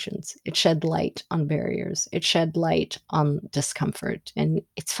limitations. It shed light on barriers. It shed light on discomfort. And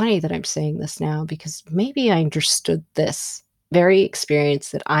it's funny that I'm saying this now because maybe I understood this very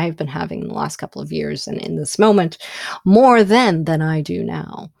experience that I've been having in the last couple of years and in this moment more then than I do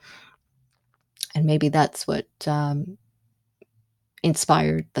now. And maybe that's what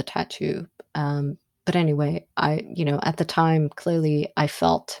inspired the tattoo. But anyway, at the time, clearly I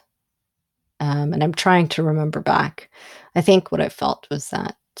felt, and I'm trying to remember back. I think what I felt was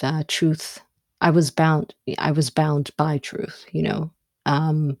that truth. I was bound by truth.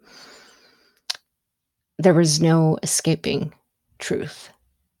 Um, there was no escaping truth,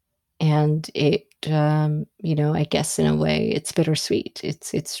 and I guess in a way, it's bittersweet.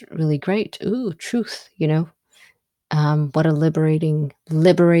 It's really great. Ooh, truth. What a liberating,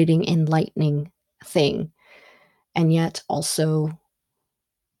 enlightening thing, and yet also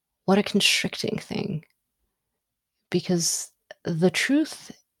what a constricting thing, because the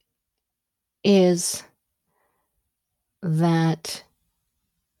truth is that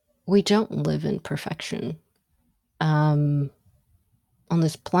we don't live in perfection um, on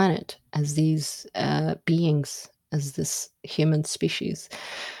this planet as these beings, as this human species.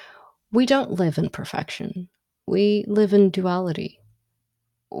 We don't live in perfection. We live in duality.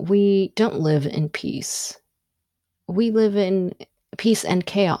 We don't live in peace. We live in peace and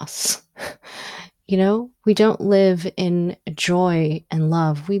chaos. We don't live in joy and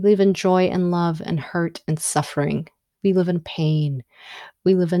love. We live in joy and love and hurt and suffering. We live in pain.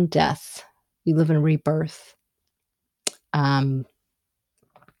 We live in death. We live in rebirth. Um,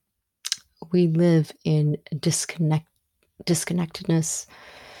 we live in disconnectedness.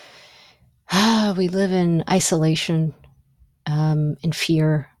 We live in isolation, in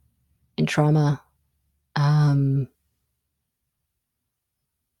fear, in trauma, um,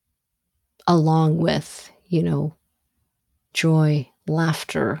 along with, joy,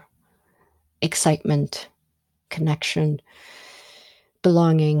 laughter, excitement, connection,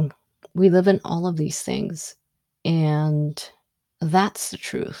 belonging. We live in all of these things. And that's the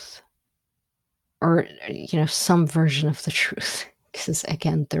truth, or, some version of the truth. Because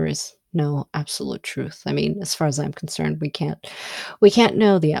again, there is no absolute truth. I mean, as far as I'm concerned, we can't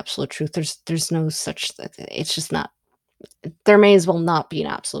know the absolute truth. There's no such, it's just not, there may as well not be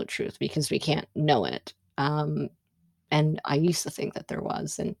an absolute truth because we can't know it. And I used to think that there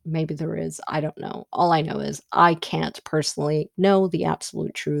was, and maybe there is. I don't know. All I know is I can't personally know the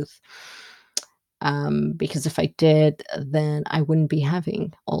absolute truth. Because if I did, then I wouldn't be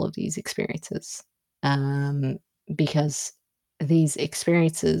having all of these experiences. Um, because these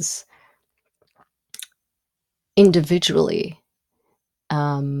experiences individually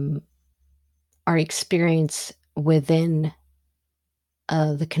um, are experienced within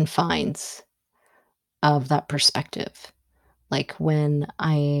the confines of that perspective. Like when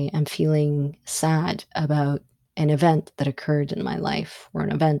I am feeling sad about an event that occurred in my life or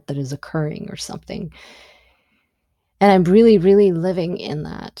an event that is occurring or something, and I'm really, really living in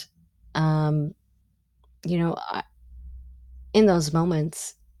that. Um, in those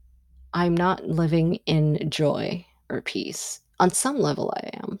moments, I'm not living in joy or peace. On some level, I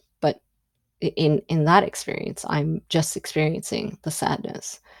am, but in that experience, I'm just experiencing the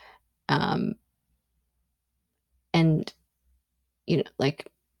sadness. Um, and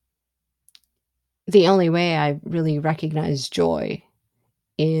like the only way I really recognize joy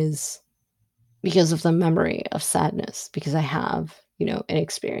is because of the memory of sadness, because I have, an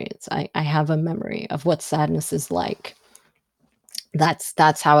experience. I have a memory of what sadness is like.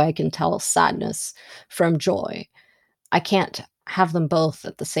 That's how I can tell sadness from joy. I can't have them both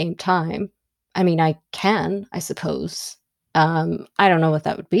at the same time. I mean, I can, I suppose. I don't know what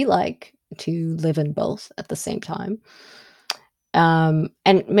that would be like to live in both at the same time. And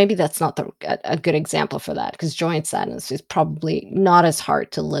maybe that's not a good example for that, because joy and sadness is probably not as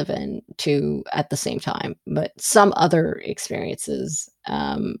hard to live in to at the same time, but some other experiences,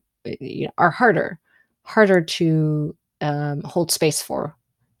 are harder to, hold space for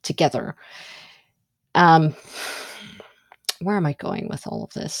together. Um, where am I going with all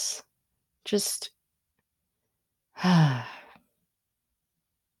of this? Just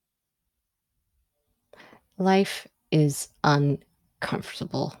life is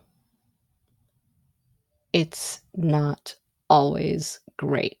uncomfortable. It's not always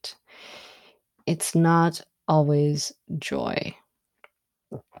great. It's not always joy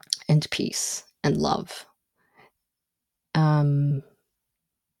and peace and love. Um,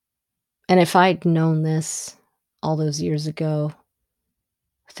 and if I'd known this all those years ago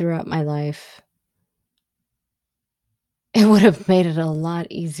throughout my life, it would have made it a lot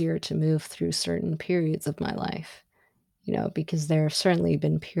easier to move through certain periods of my life, because there have certainly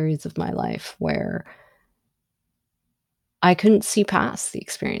been periods of my life where I couldn't see past the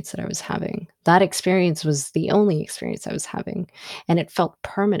experience that I was having. That experience was the only experience I was having, and it felt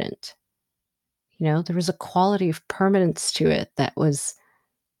permanent. There was a quality of permanence to it that was,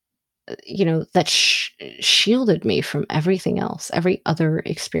 that shielded me from everything else, every other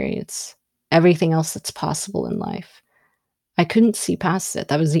experience, everything else that's possible in life. I couldn't see past it.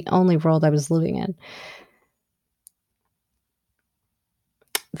 That was the only world I was living in.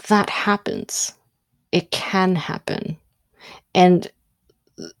 That happens. It can happen. And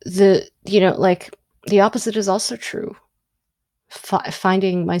the opposite is also true.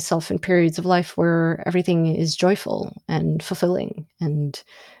 Finding myself in periods of life where everything is joyful and fulfilling and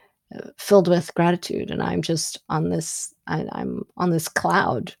filled with gratitude, and I'm on this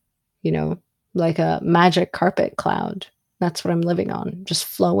cloud, you know, like a magic carpet cloud. That's what I'm living on, just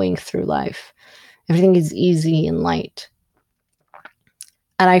flowing through life. Everything is easy and light.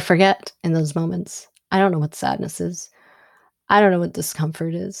 And I forget in those moments. I don't know what sadness is. I don't know what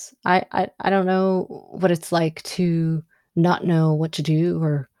discomfort is. I don't know what it's like to not know what to do,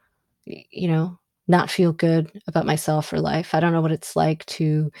 or not feel good about myself or life. I don't know what it's like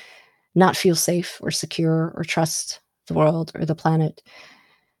to not feel safe or secure or trust the world or the planet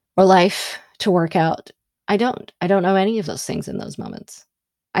or life to work out. I don't know any of those things in those moments.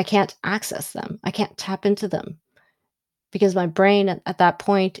 I can't access them. I can't tap into them, because my brain at that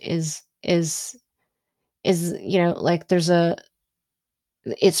point is like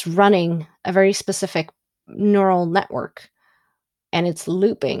it's running a very specific neural network, and it's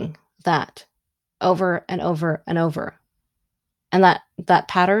looping that over and over and over. And that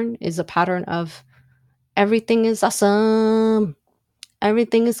pattern is a pattern of everything is awesome.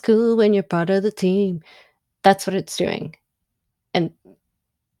 Everything is cool when you're part of the team. That's what it's doing. And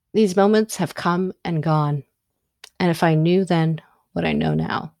these moments have come and gone. And if I knew then what I know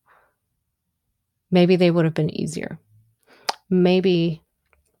now, maybe they would have been easier. Maybe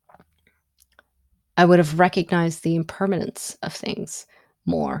I would have recognized the impermanence of things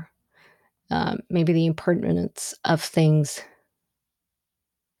more. Maybe the impermanence of things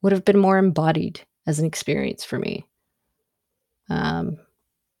would have been more embodied as an experience for me. Um,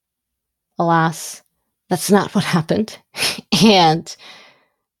 Alas, that's not what happened. And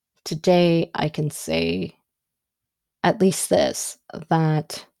today I can say at least this,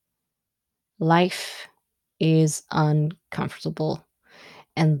 that life is uncomfortable,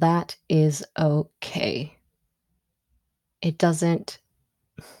 and that is okay. It doesn't,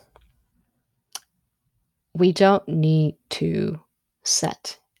 we don't need to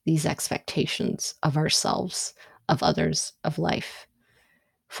set these expectations of ourselves, of others, of life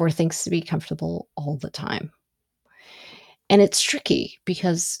for things to be comfortable all the time. And it's tricky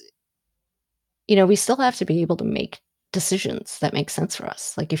because we still have to be able to make decisions that make sense for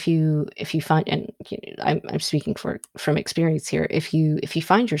us. Like if you find, and I'm speaking from experience here. If you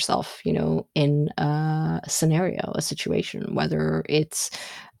find yourself, in a scenario, a situation, whether it's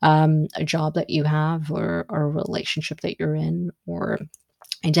a job that you have, or a relationship that you're in, or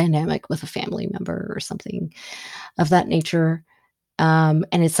a dynamic with a family member or something of that nature, and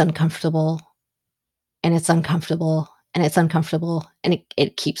it's uncomfortable, and it's uncomfortable, and it's uncomfortable, and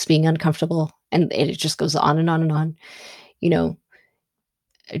it keeps being uncomfortable, and it just goes on and on and on. You know,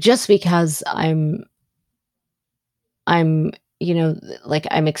 just because I'm, like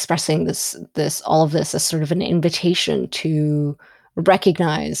I'm expressing this all of this as sort of an invitation to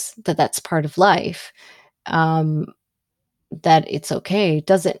recognize that that's part of life, um, that it's okay,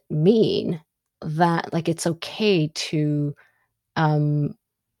 doesn't mean that, like, it's okay to um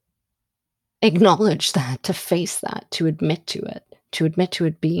acknowledge that, to face that, to admit to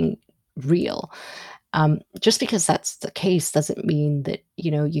it being real. Just because that's the case doesn't mean that,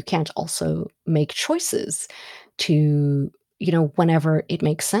 you can't also make choices to, whenever it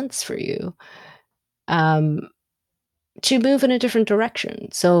makes sense for you, um, to move in a different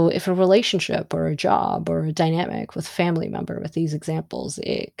direction. So if a relationship or a job or a dynamic with a family member, with these examples,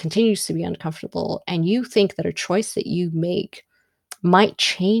 it continues to be uncomfortable and you think that a choice that you make might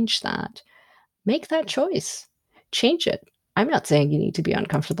change that, make that choice. Change it. I'm not saying you need to be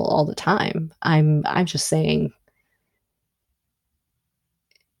uncomfortable all the time. I'm just saying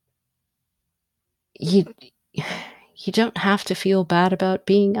you you don't have to feel bad about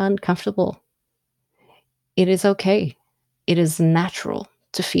being uncomfortable. It is okay. It is natural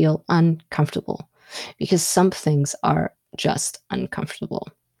to feel uncomfortable because some things are just uncomfortable.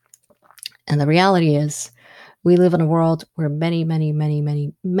 And the reality is, we live in a world where many, many, many,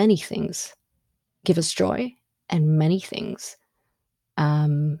 many, many things give us joy, and many things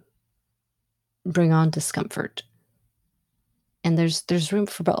um, bring on discomfort. And there's room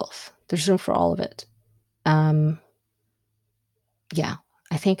for both. There's room for all of it. Um, yeah,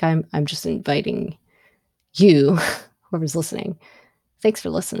 I think I'm just inviting you, whoever's listening. Thanks for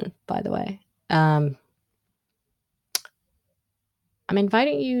listening, by the way. Um, I'm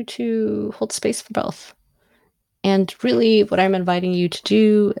inviting you to hold space for both. And really, what I'm inviting you to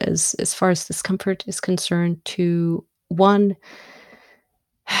do, as far as discomfort is concerned, to one,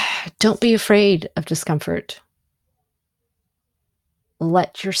 don't be afraid of discomfort.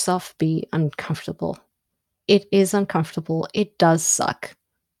 Let yourself be uncomfortable. It is uncomfortable. It does suck.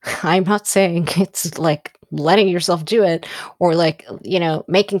 I'm not saying it's like letting yourself do it or like,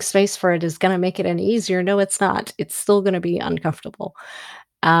 making space for it is going to make it any easier. No, it's not. It's still going to be uncomfortable.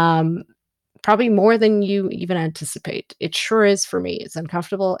 Um, Probably more than you even anticipate. It sure is for me. It's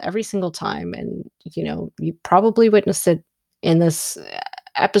uncomfortable every single time, and, you probably witnessed it in this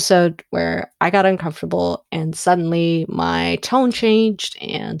episode where I got uncomfortable and suddenly my tone changed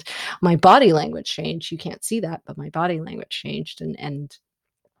and my body language changed. You can't see that, but my body language changed, and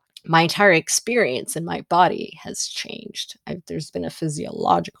my entire experience in my body has changed. There's been a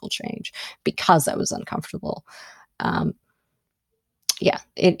physiological change because I was uncomfortable. Um, yeah,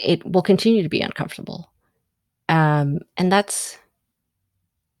 it will continue to be uncomfortable. And that's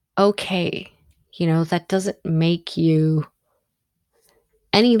okay. That doesn't make you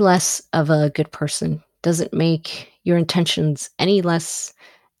any less of a good person, doesn't make your intentions any less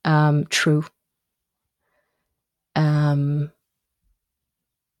true. Um,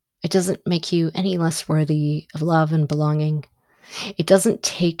 it doesn't make you any less worthy of love and belonging. It doesn't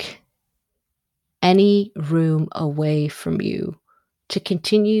take any room away from you to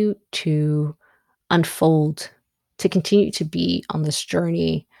continue to unfold, to continue to be on this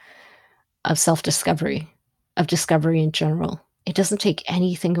journey of self discovery, of discovery in general. It doesn't take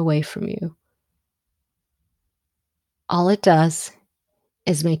anything away from you. All it does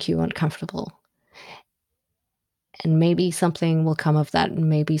is make you uncomfortable. And maybe something will come of that, and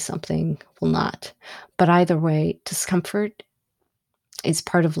maybe something will not. But either way, discomfort is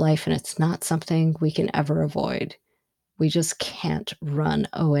part of life, and it's not something we can ever avoid. We just can't run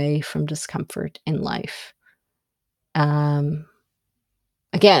away from discomfort in life. Um,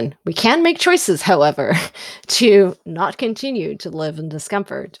 Again, we can make choices, however, to not continue to live in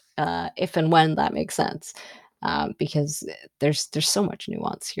discomfort, if and when that makes sense, because there's so much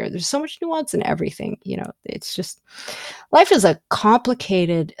nuance here. There's so much nuance in everything. It's just life is a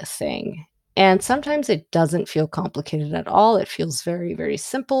complicated thing, and sometimes it doesn't feel complicated at all. It feels very, very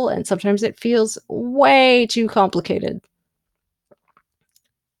simple, and sometimes it feels way too complicated.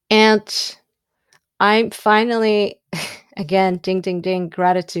 And I'm finally, again, ding, ding, ding,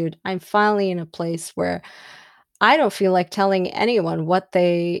 gratitude. I'm finally in a place where I don't feel like telling anyone what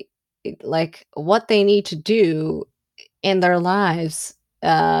they need to do in their lives,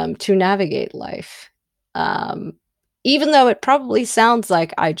 to navigate life. Um, Even though it probably sounds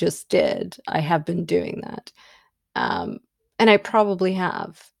like I just did, I have been doing that. Um, and I probably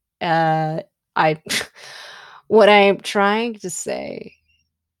have. I, what I'm trying to say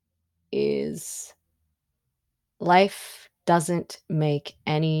is life doesn't make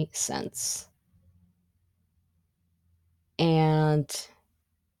any sense. And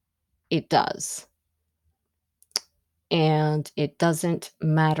it does. And it doesn't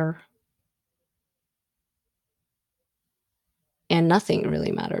matter. And nothing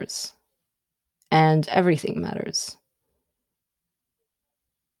really matters. And everything matters.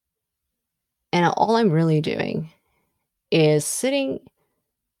 And all I'm really doing is sitting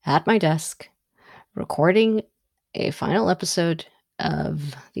at my desk, recording a final episode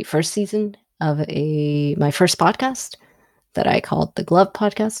of the first season of my first podcast that I called the Glove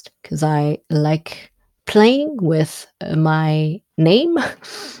Podcast because I like playing with my name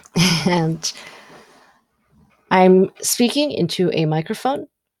and I'm speaking into a microphone.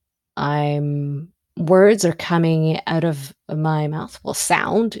 I'm Words are coming out of my mouth. Well,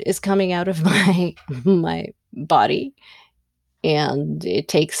 sound is coming out of my body, and it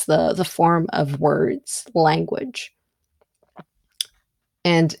takes the form of words, language,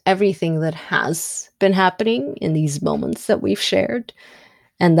 and everything that has been happening in these moments that we've shared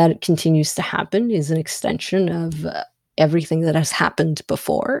and that it continues to happen is an extension of everything that has happened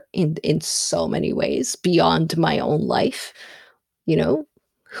before in so many ways beyond my own life. You know,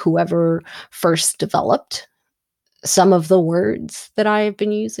 whoever first developed some of the words that I have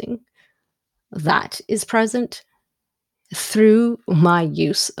been using, that is present through my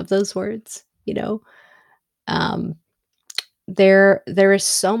use of those words. Um, there is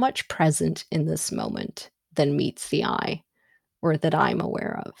so much present in this moment than meets the eye or that I'm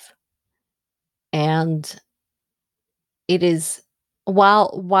aware of. And it is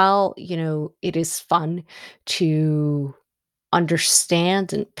while it is fun to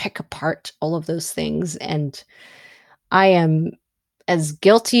understand and pick apart all of those things, and I am as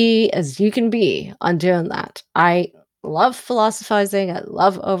guilty as you can be on doing that. I love philosophizing, I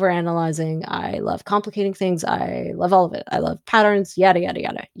love overanalyzing, I love complicating things, I love all of it. I love patterns, yada yada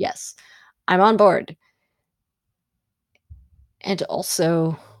yada. Yes, I'm on board. And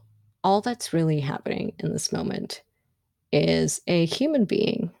also, all that's really happening in this moment is a human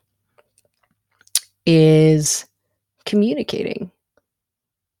being is communicating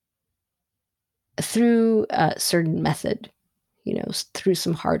through a certain method, through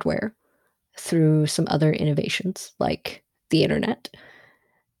some hardware, through some other innovations like the internet.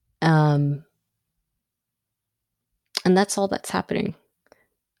 Um, and that's all that's happening.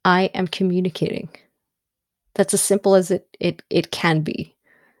 I am communicating. That's as simple as it can be.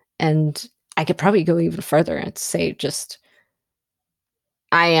 And I could probably go even further and say just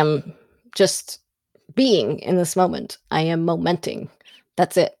I am just being in this moment. I am momenting.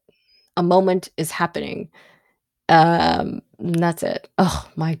 That's it. A moment is happening. That's it. Oh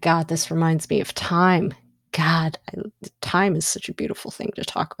my god, this reminds me of time. God, time is such a beautiful thing to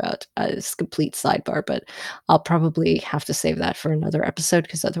talk about. It's a complete sidebar, but I'll probably have to save that for another episode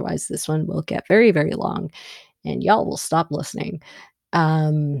because otherwise this one will get very, very long and y'all will stop listening.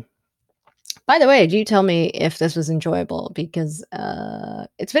 Um, by the way, do you tell me if this was enjoyable because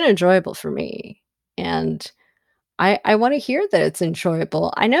it's been enjoyable for me, and I wanna hear that it's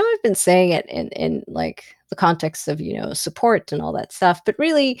enjoyable. I know I've been saying it in, like, the context of, support and all that stuff, but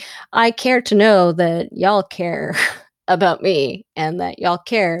really, I care to know that y'all care about me and that y'all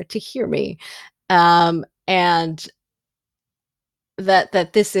care to hear me, and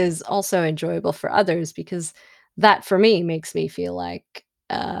that this is also enjoyable for others because that, for me, makes me feel like,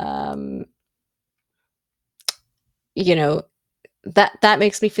 you know, that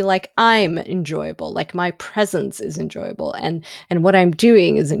makes me feel like I'm enjoyable, like my presence is enjoyable and what I'm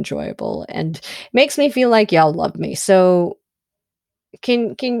doing is enjoyable and makes me feel like y'all love me. So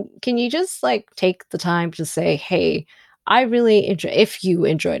can you just like take the time to say, "Hey, I really enjoy if you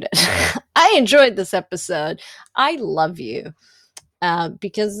enjoyed it. I enjoyed this episode. I love you."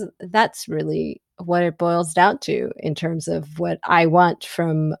 Because that's really what it boils down to in terms of what I want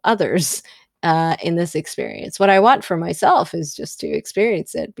from others in this experience. What I want for myself is just to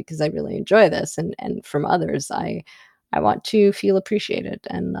experience it because I really enjoy this, and from others, I want to feel appreciated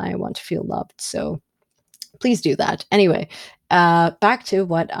and I want to feel loved. So please do that. Anyway, back to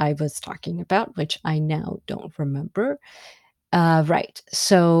what I was talking about, which I now don't remember. Right.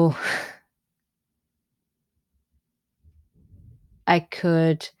 So I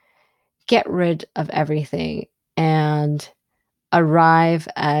could get rid of everything and arrive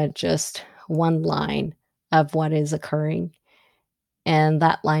at just one line of what is occurring, and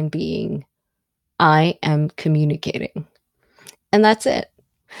that line being, I am communicating. And that's it.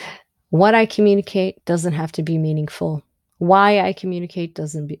 What I communicate doesn't have to be meaningful. Why I communicate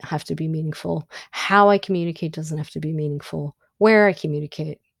have to be meaningful. How I communicate doesn't have to be meaningful. Where I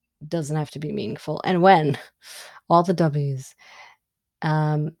communicate doesn't have to be meaningful. And when, all the W's.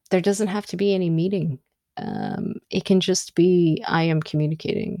 There doesn't have to be any meaning. It can just be, I am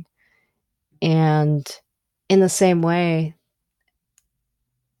communicating. And in the same way,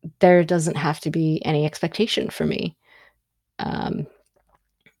 there doesn't have to be any expectation for me. Um,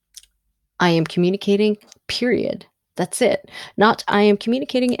 I am communicating, period. That's it. Not I am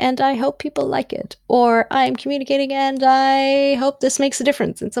communicating and I hope people like it. Or I am communicating and I hope this makes a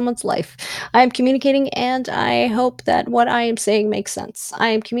difference in someone's life. I am communicating and I hope that what I am saying makes sense. I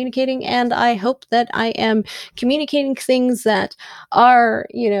am communicating and I hope that I am communicating things that are,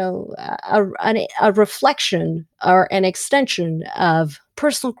 a reflection or an extension of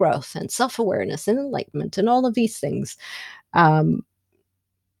personal growth and self awareness and enlightenment and all of these things. Um,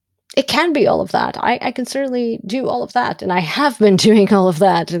 it can be all of that. I can certainly do all of that, and I have been doing all of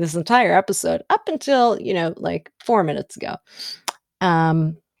that this entire episode up until, like 4 minutes ago.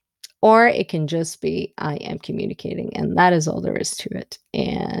 Um, or it can just be I am communicating, and that is all there is to it.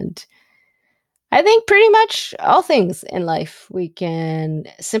 And I think pretty much all things in life we can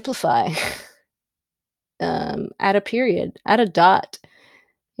simplify at a period, at a dot,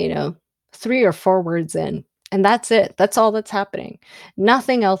 you know, 3 or 4 words in, and that's it. That's all that's happening.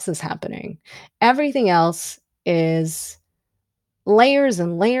 Nothing else is happening. Everything else is layers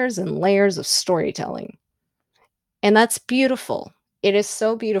and layers and layers of storytelling. And that's beautiful. It is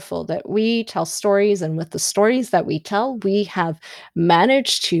so beautiful that we tell stories, and with the stories that we tell, we have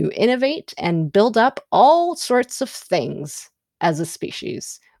managed to innovate and build up all sorts of things as a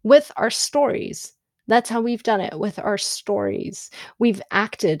species with our stories. That's how we've done it with our stories. We've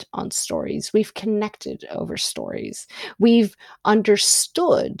acted on stories. We've connected over stories. We've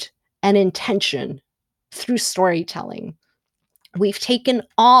understood an intention through storytelling. We've taken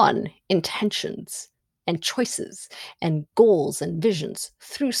on intentions and choices and goals and visions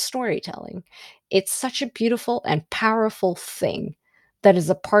through storytelling. It's such a beautiful and powerful thing that is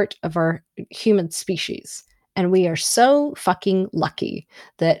a part of our human species. And we are so fucking lucky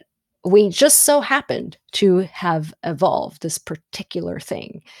that we just so happened to have evolved this particular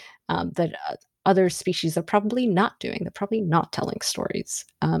thing that other species are probably not doing. They're probably not telling stories.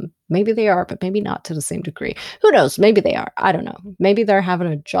 Maybe they are, but maybe not to the same degree. Who knows? Maybe they are. I don't know. Maybe they're having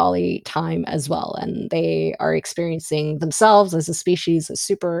a jolly time as well, and they are experiencing themselves as a species as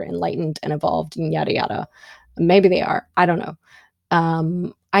super enlightened and evolved and yada yada. Maybe they are. I don't know.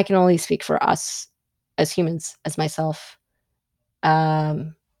 I can only speak for us as humans, as myself.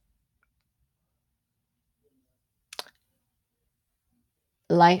 Um,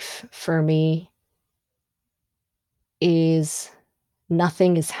 Life for me is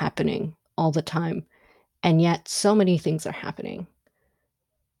nothing is happening all the time, and yet so many things are happening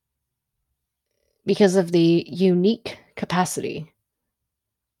because of the unique capacity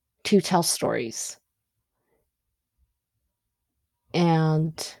to tell stories.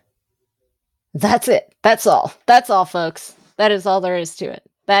 And that's it. That's all. That's all, folks. That is all there is to it.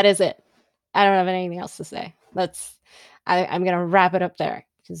 That is it. I don't have anything else to say. I'm gonna wrap it up there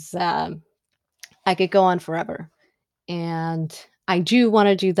because I could go on forever. And I do want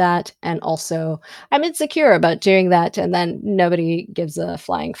to do that. And also, I'm insecure about doing that. And then nobody gives a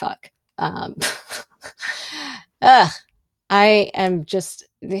flying fuck. Um, ugh, I am just,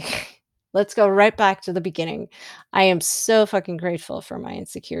 let's go right back to the beginning. I am so fucking grateful for my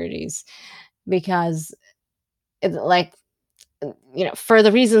insecurities because, like, for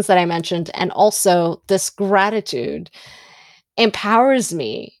the reasons that I mentioned, and also this gratitude empowers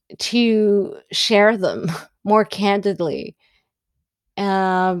me to share them more candidly.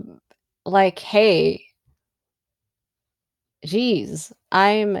 Um, like, hey, geez,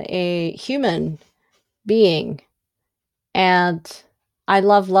 I'm a human being and I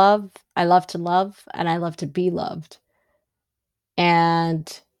love love. I love to love and I love to be loved.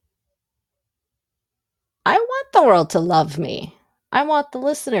 And I want the world to love me. I want the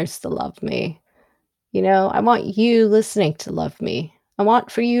listeners to love me. I want you listening to love me. I want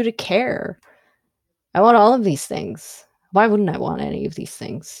for you to care. I want all of these things. Why wouldn't I want any of these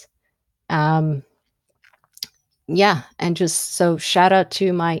things? Um, yeah, and just so shout out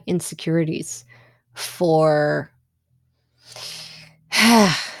to my insecurities for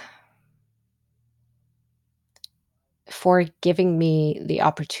for giving me the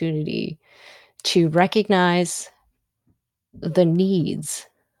opportunity to recognize the needs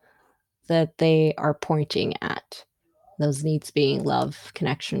that they are pointing at. Those needs being love,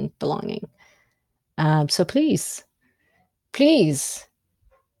 connection, belonging. So please,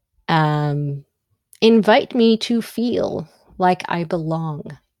 um, invite me to feel like I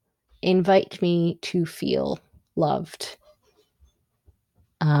belong. Invite me to feel loved.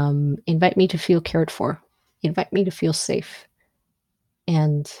 Invite me to feel cared for. Invite me to feel safe.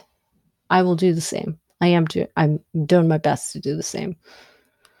 And I will do the same. I'm doing my best to do the same.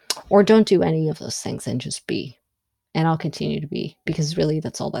 Or don't do any of those things and just be. And I'll continue to be because really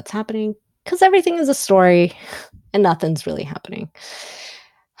that's all that's happening. Because everything is a story and nothing's really happening.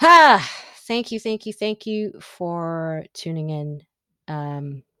 Ah, thank you for tuning in.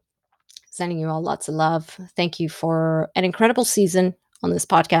 Sending you all lots of love. Thank you for an incredible season on this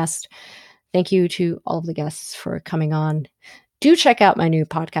podcast. Thank you to all of the guests for coming on. Do check out my new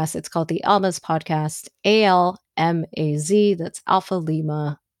podcast. It's called the Almaz Podcast, ALMAZ. That's Alpha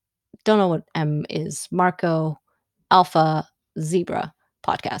Lima. Don't know what M is. Marco Alpha Zebra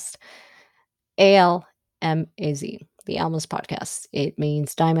Podcast. ALMAZ, the Almaz Podcast. It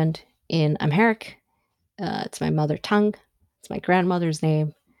means diamond in Amharic. It's my mother tongue. It's my grandmother's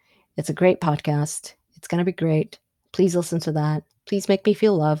name. It's a great podcast. It's going to be great. Please listen to that. Please make me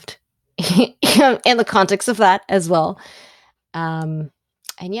feel loved in the context of that as well. And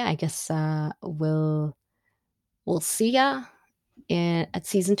yeah, I guess we'll see ya at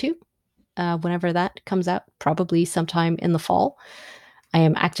season 2, whenever that comes out, probably sometime in the fall.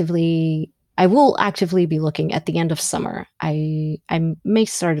 I will actively be looking at the end of summer. I may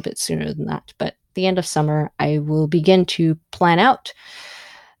start a bit sooner than that, but the end of summer, I will begin to plan out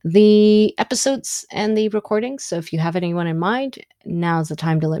the episodes and the recordings. So if you have anyone in mind, now's the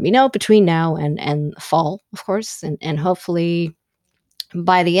time to let me know, between now and fall, of course, and hopefully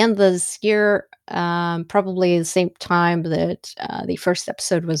by the end of this year, probably the same time that the first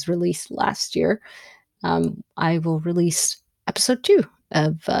episode was released last year, I will release episode 2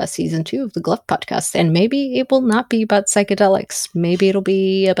 of season 2 of the Glove Podcast. And maybe it will not be about psychedelics. Maybe it'll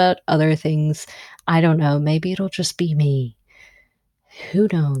be about other things. I don't know. Maybe it'll just be me. Who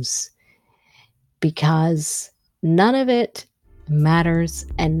knows? Because none of it matters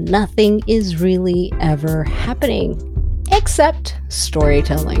and nothing is really ever happening except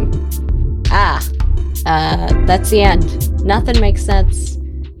storytelling. That's the end. Nothing makes sense.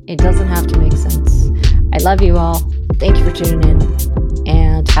 It doesn't have to make sense. I love you all. Thank you for tuning in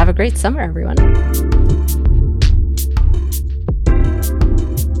and have a great summer, everyone.